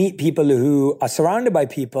then we meet people who are surrounded by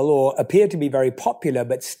people or appear to be very popular,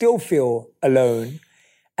 but still feel alone.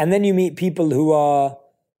 And then you meet people who are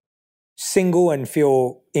single and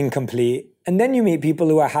feel incomplete. And then you meet people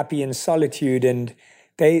who are happy in solitude and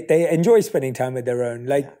they enjoy spending time with their own.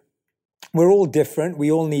 Like, we're all different. We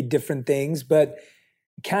all need different things. But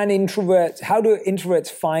how do introverts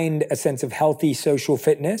find a sense of healthy social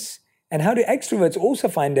fitness? And how do extroverts also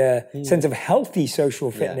find a sense of healthy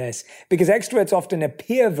social fitness? Because extroverts often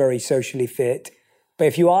appear very socially fit, but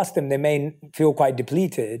if you ask them, they may feel quite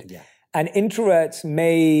depleted. Yeah. And introverts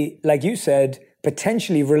may, like you said,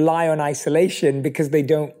 potentially rely on isolation because they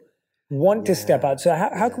don't want to step out. So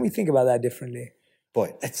how can we think about that differently?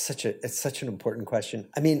 Boy, it's such an important question.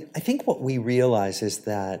 I mean, I think what we realize is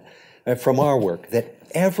that from our work, that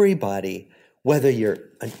everybody, whether you're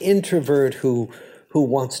an introvert who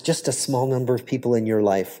wants just a small number of people in your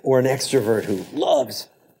life, or an extrovert who loves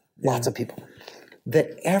lots of people,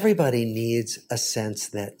 that everybody needs a sense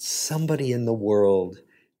that somebody in the world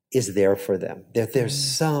is there for them, that there's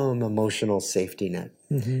some emotional safety net.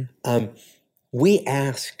 We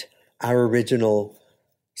asked our original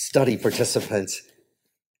study participants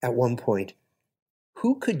at one point,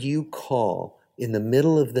 who could you call in the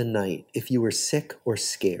middle of the night if you were sick or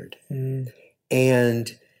scared?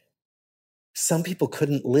 And some people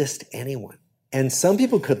couldn't list anyone. And some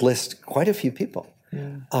people could list quite a few people.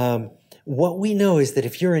 What we know is that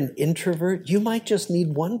if you're an introvert, you might just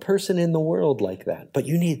need one person in the world like that, but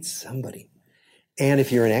you need somebody. And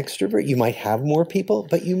if you're an extrovert, you might have more people,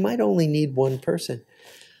 but you might only need one person.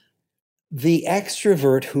 The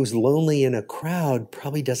extrovert who's lonely in a crowd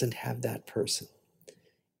probably doesn't have that person.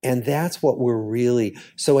 And that's what we're really,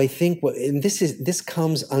 so I think, and this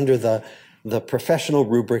comes under the professional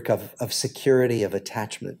rubric of security of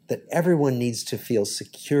attachment, that everyone needs to feel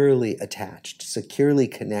securely attached, securely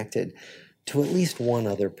connected to at least one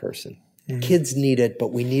other person. Kids need it,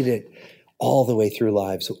 but we need it all the way through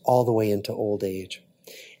lives, all the way into old age.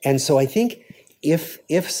 And so I think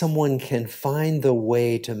if someone can find the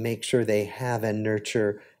way to make sure they have and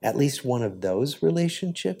nurture at least one of those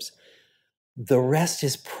relationships, the rest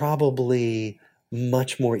is probably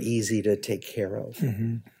much more easy to take care of.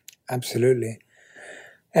 Absolutely.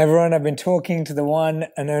 Everyone, I've been talking to the one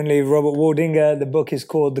and only Robert Waldinger. The book is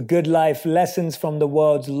called The Good Life, Lessons from the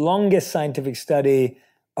World's Longest Scientific Study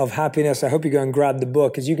of Happiness. I hope you go and grab the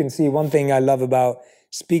book. As you can see, one thing I love about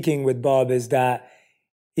speaking with Bob is that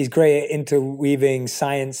he's great at interweaving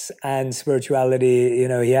science and spirituality. You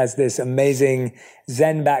know, he has this amazing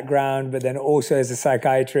Zen background, but then also as a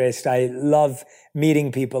psychiatrist, I love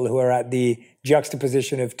meeting people who are at the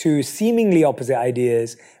juxtaposition of two seemingly opposite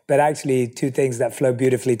ideas, but actually two things that flow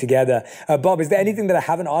beautifully together. Bob, is there anything that I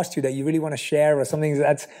haven't asked you that you really want to share, or something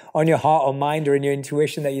that's on your heart or mind or in your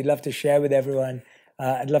intuition that you'd love to share with everyone?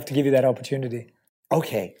 I'd love to give you that opportunity.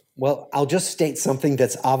 Okay. Well, I'll just state something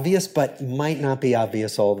that's obvious, but might not be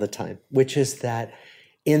obvious all the time, which is that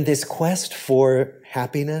in this quest for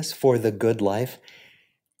happiness, for the good life,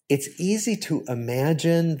 it's easy to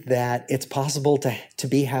imagine that it's possible to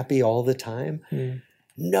be happy all the time.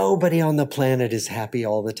 Nobody on the planet is happy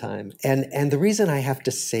all the time. And the reason I have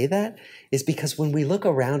to say that is because when we look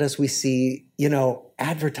around us, we see,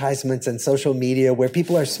 advertisements and social media where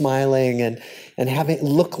people are smiling and having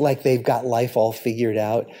look like they've got life all figured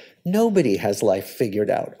out. Nobody has life figured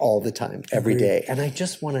out all the time, every day. And I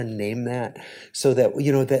just want to name that so that,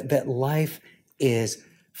 that life is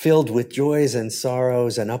filled with joys and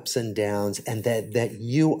sorrows and ups and downs, and that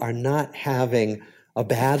you are not having a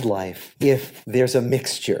bad life if there's a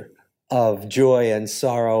mixture of joy and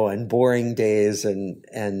sorrow and boring days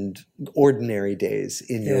and ordinary days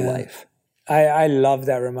in your life. I love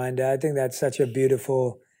that reminder. I think that's such a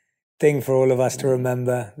beautiful thing for all of us to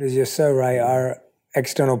remember. Because you're so right. Our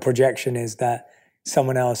external projection is that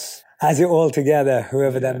someone else has it all together,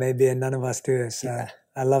 whoever that may be, and none of us do. So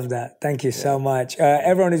I love that. Thank you so much.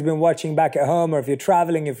 Everyone who's been watching back at home, or if you're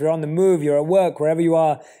traveling, if you're on the move, you're at work, wherever you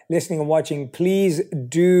are listening and watching, please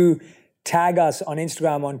do tag us on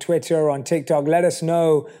Instagram, on Twitter, or on TikTok. Let us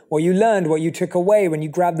know what you learned, what you took away when you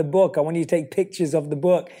grabbed the book. I want you to take pictures of the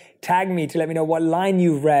book. Tag me to let me know what line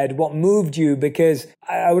you read, what moved you, because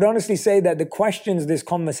I would honestly say that the questions this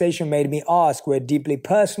conversation made me ask were deeply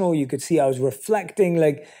personal. You could see I was reflecting.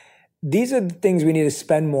 Like, these are the things we need to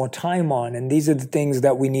spend more time on, and these are the things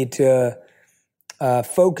that we need to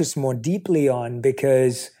focus more deeply on,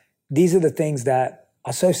 because these are the things that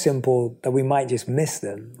are so simple that we might just miss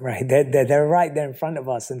them, right? They're right there in front of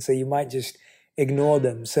us, and so you might just ignore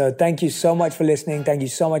them. So thank you so much for listening. Thank you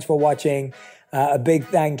so much for watching. A big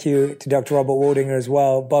thank you to Dr. Robert Waldinger as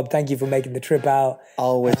well. Bob, thank you for making the trip out.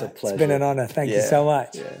 Always a pleasure. It's been an honor. Thank you so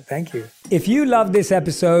much. Thank you. If you love this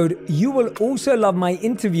episode, you will also love my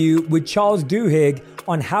interview with Charles Duhigg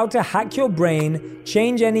on how to hack your brain,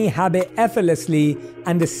 change any habit effortlessly,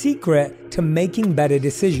 and the secret to making better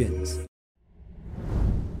decisions.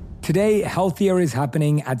 Today, healthier is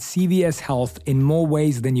happening at CVS Health in more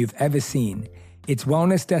ways than you've ever seen. It's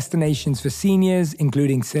wellness destinations for seniors,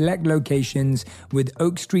 including select locations with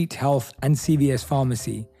Oak Street Health and CVS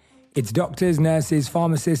Pharmacy. It's doctors, nurses,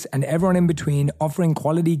 pharmacists, and everyone in between offering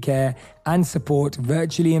quality care and support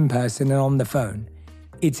virtually, in person, and on the phone.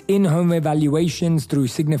 It's in-home evaluations through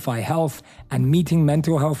Signify Health and meeting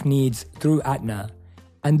mental health needs through Aetna.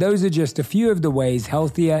 And those are just a few of the ways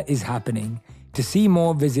healthier is happening. To see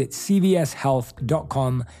more, visit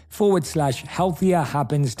cvshealth.com/healthier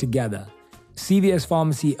happens together. CVS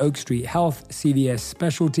Pharmacy, Oak Street Health, CVS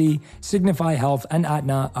Specialty, Signify Health, and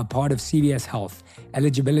Aetna are part of CVS Health.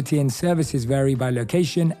 Eligibility and services vary by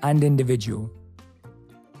location and individual.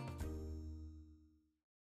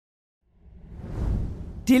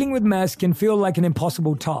 Dealing with mess can feel like an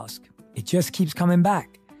impossible task. It just keeps coming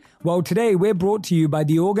back. Well, today we're brought to you by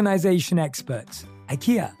the organization experts,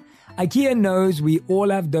 IKEA. IKEA knows we all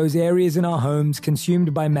have those areas in our homes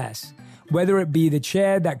consumed by mess, whether it be the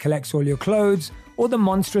chair that collects all your clothes or the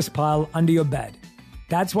monstrous pile under your bed.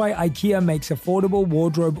 That's why IKEA makes affordable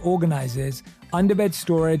wardrobe organizers, underbed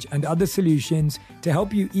storage, and other solutions to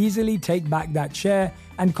help you easily take back that chair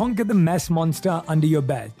and conquer the mess monster under your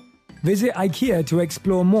bed. Visit IKEA to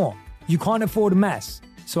explore more. You can't afford mess,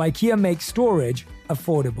 so IKEA makes storage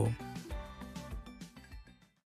affordable.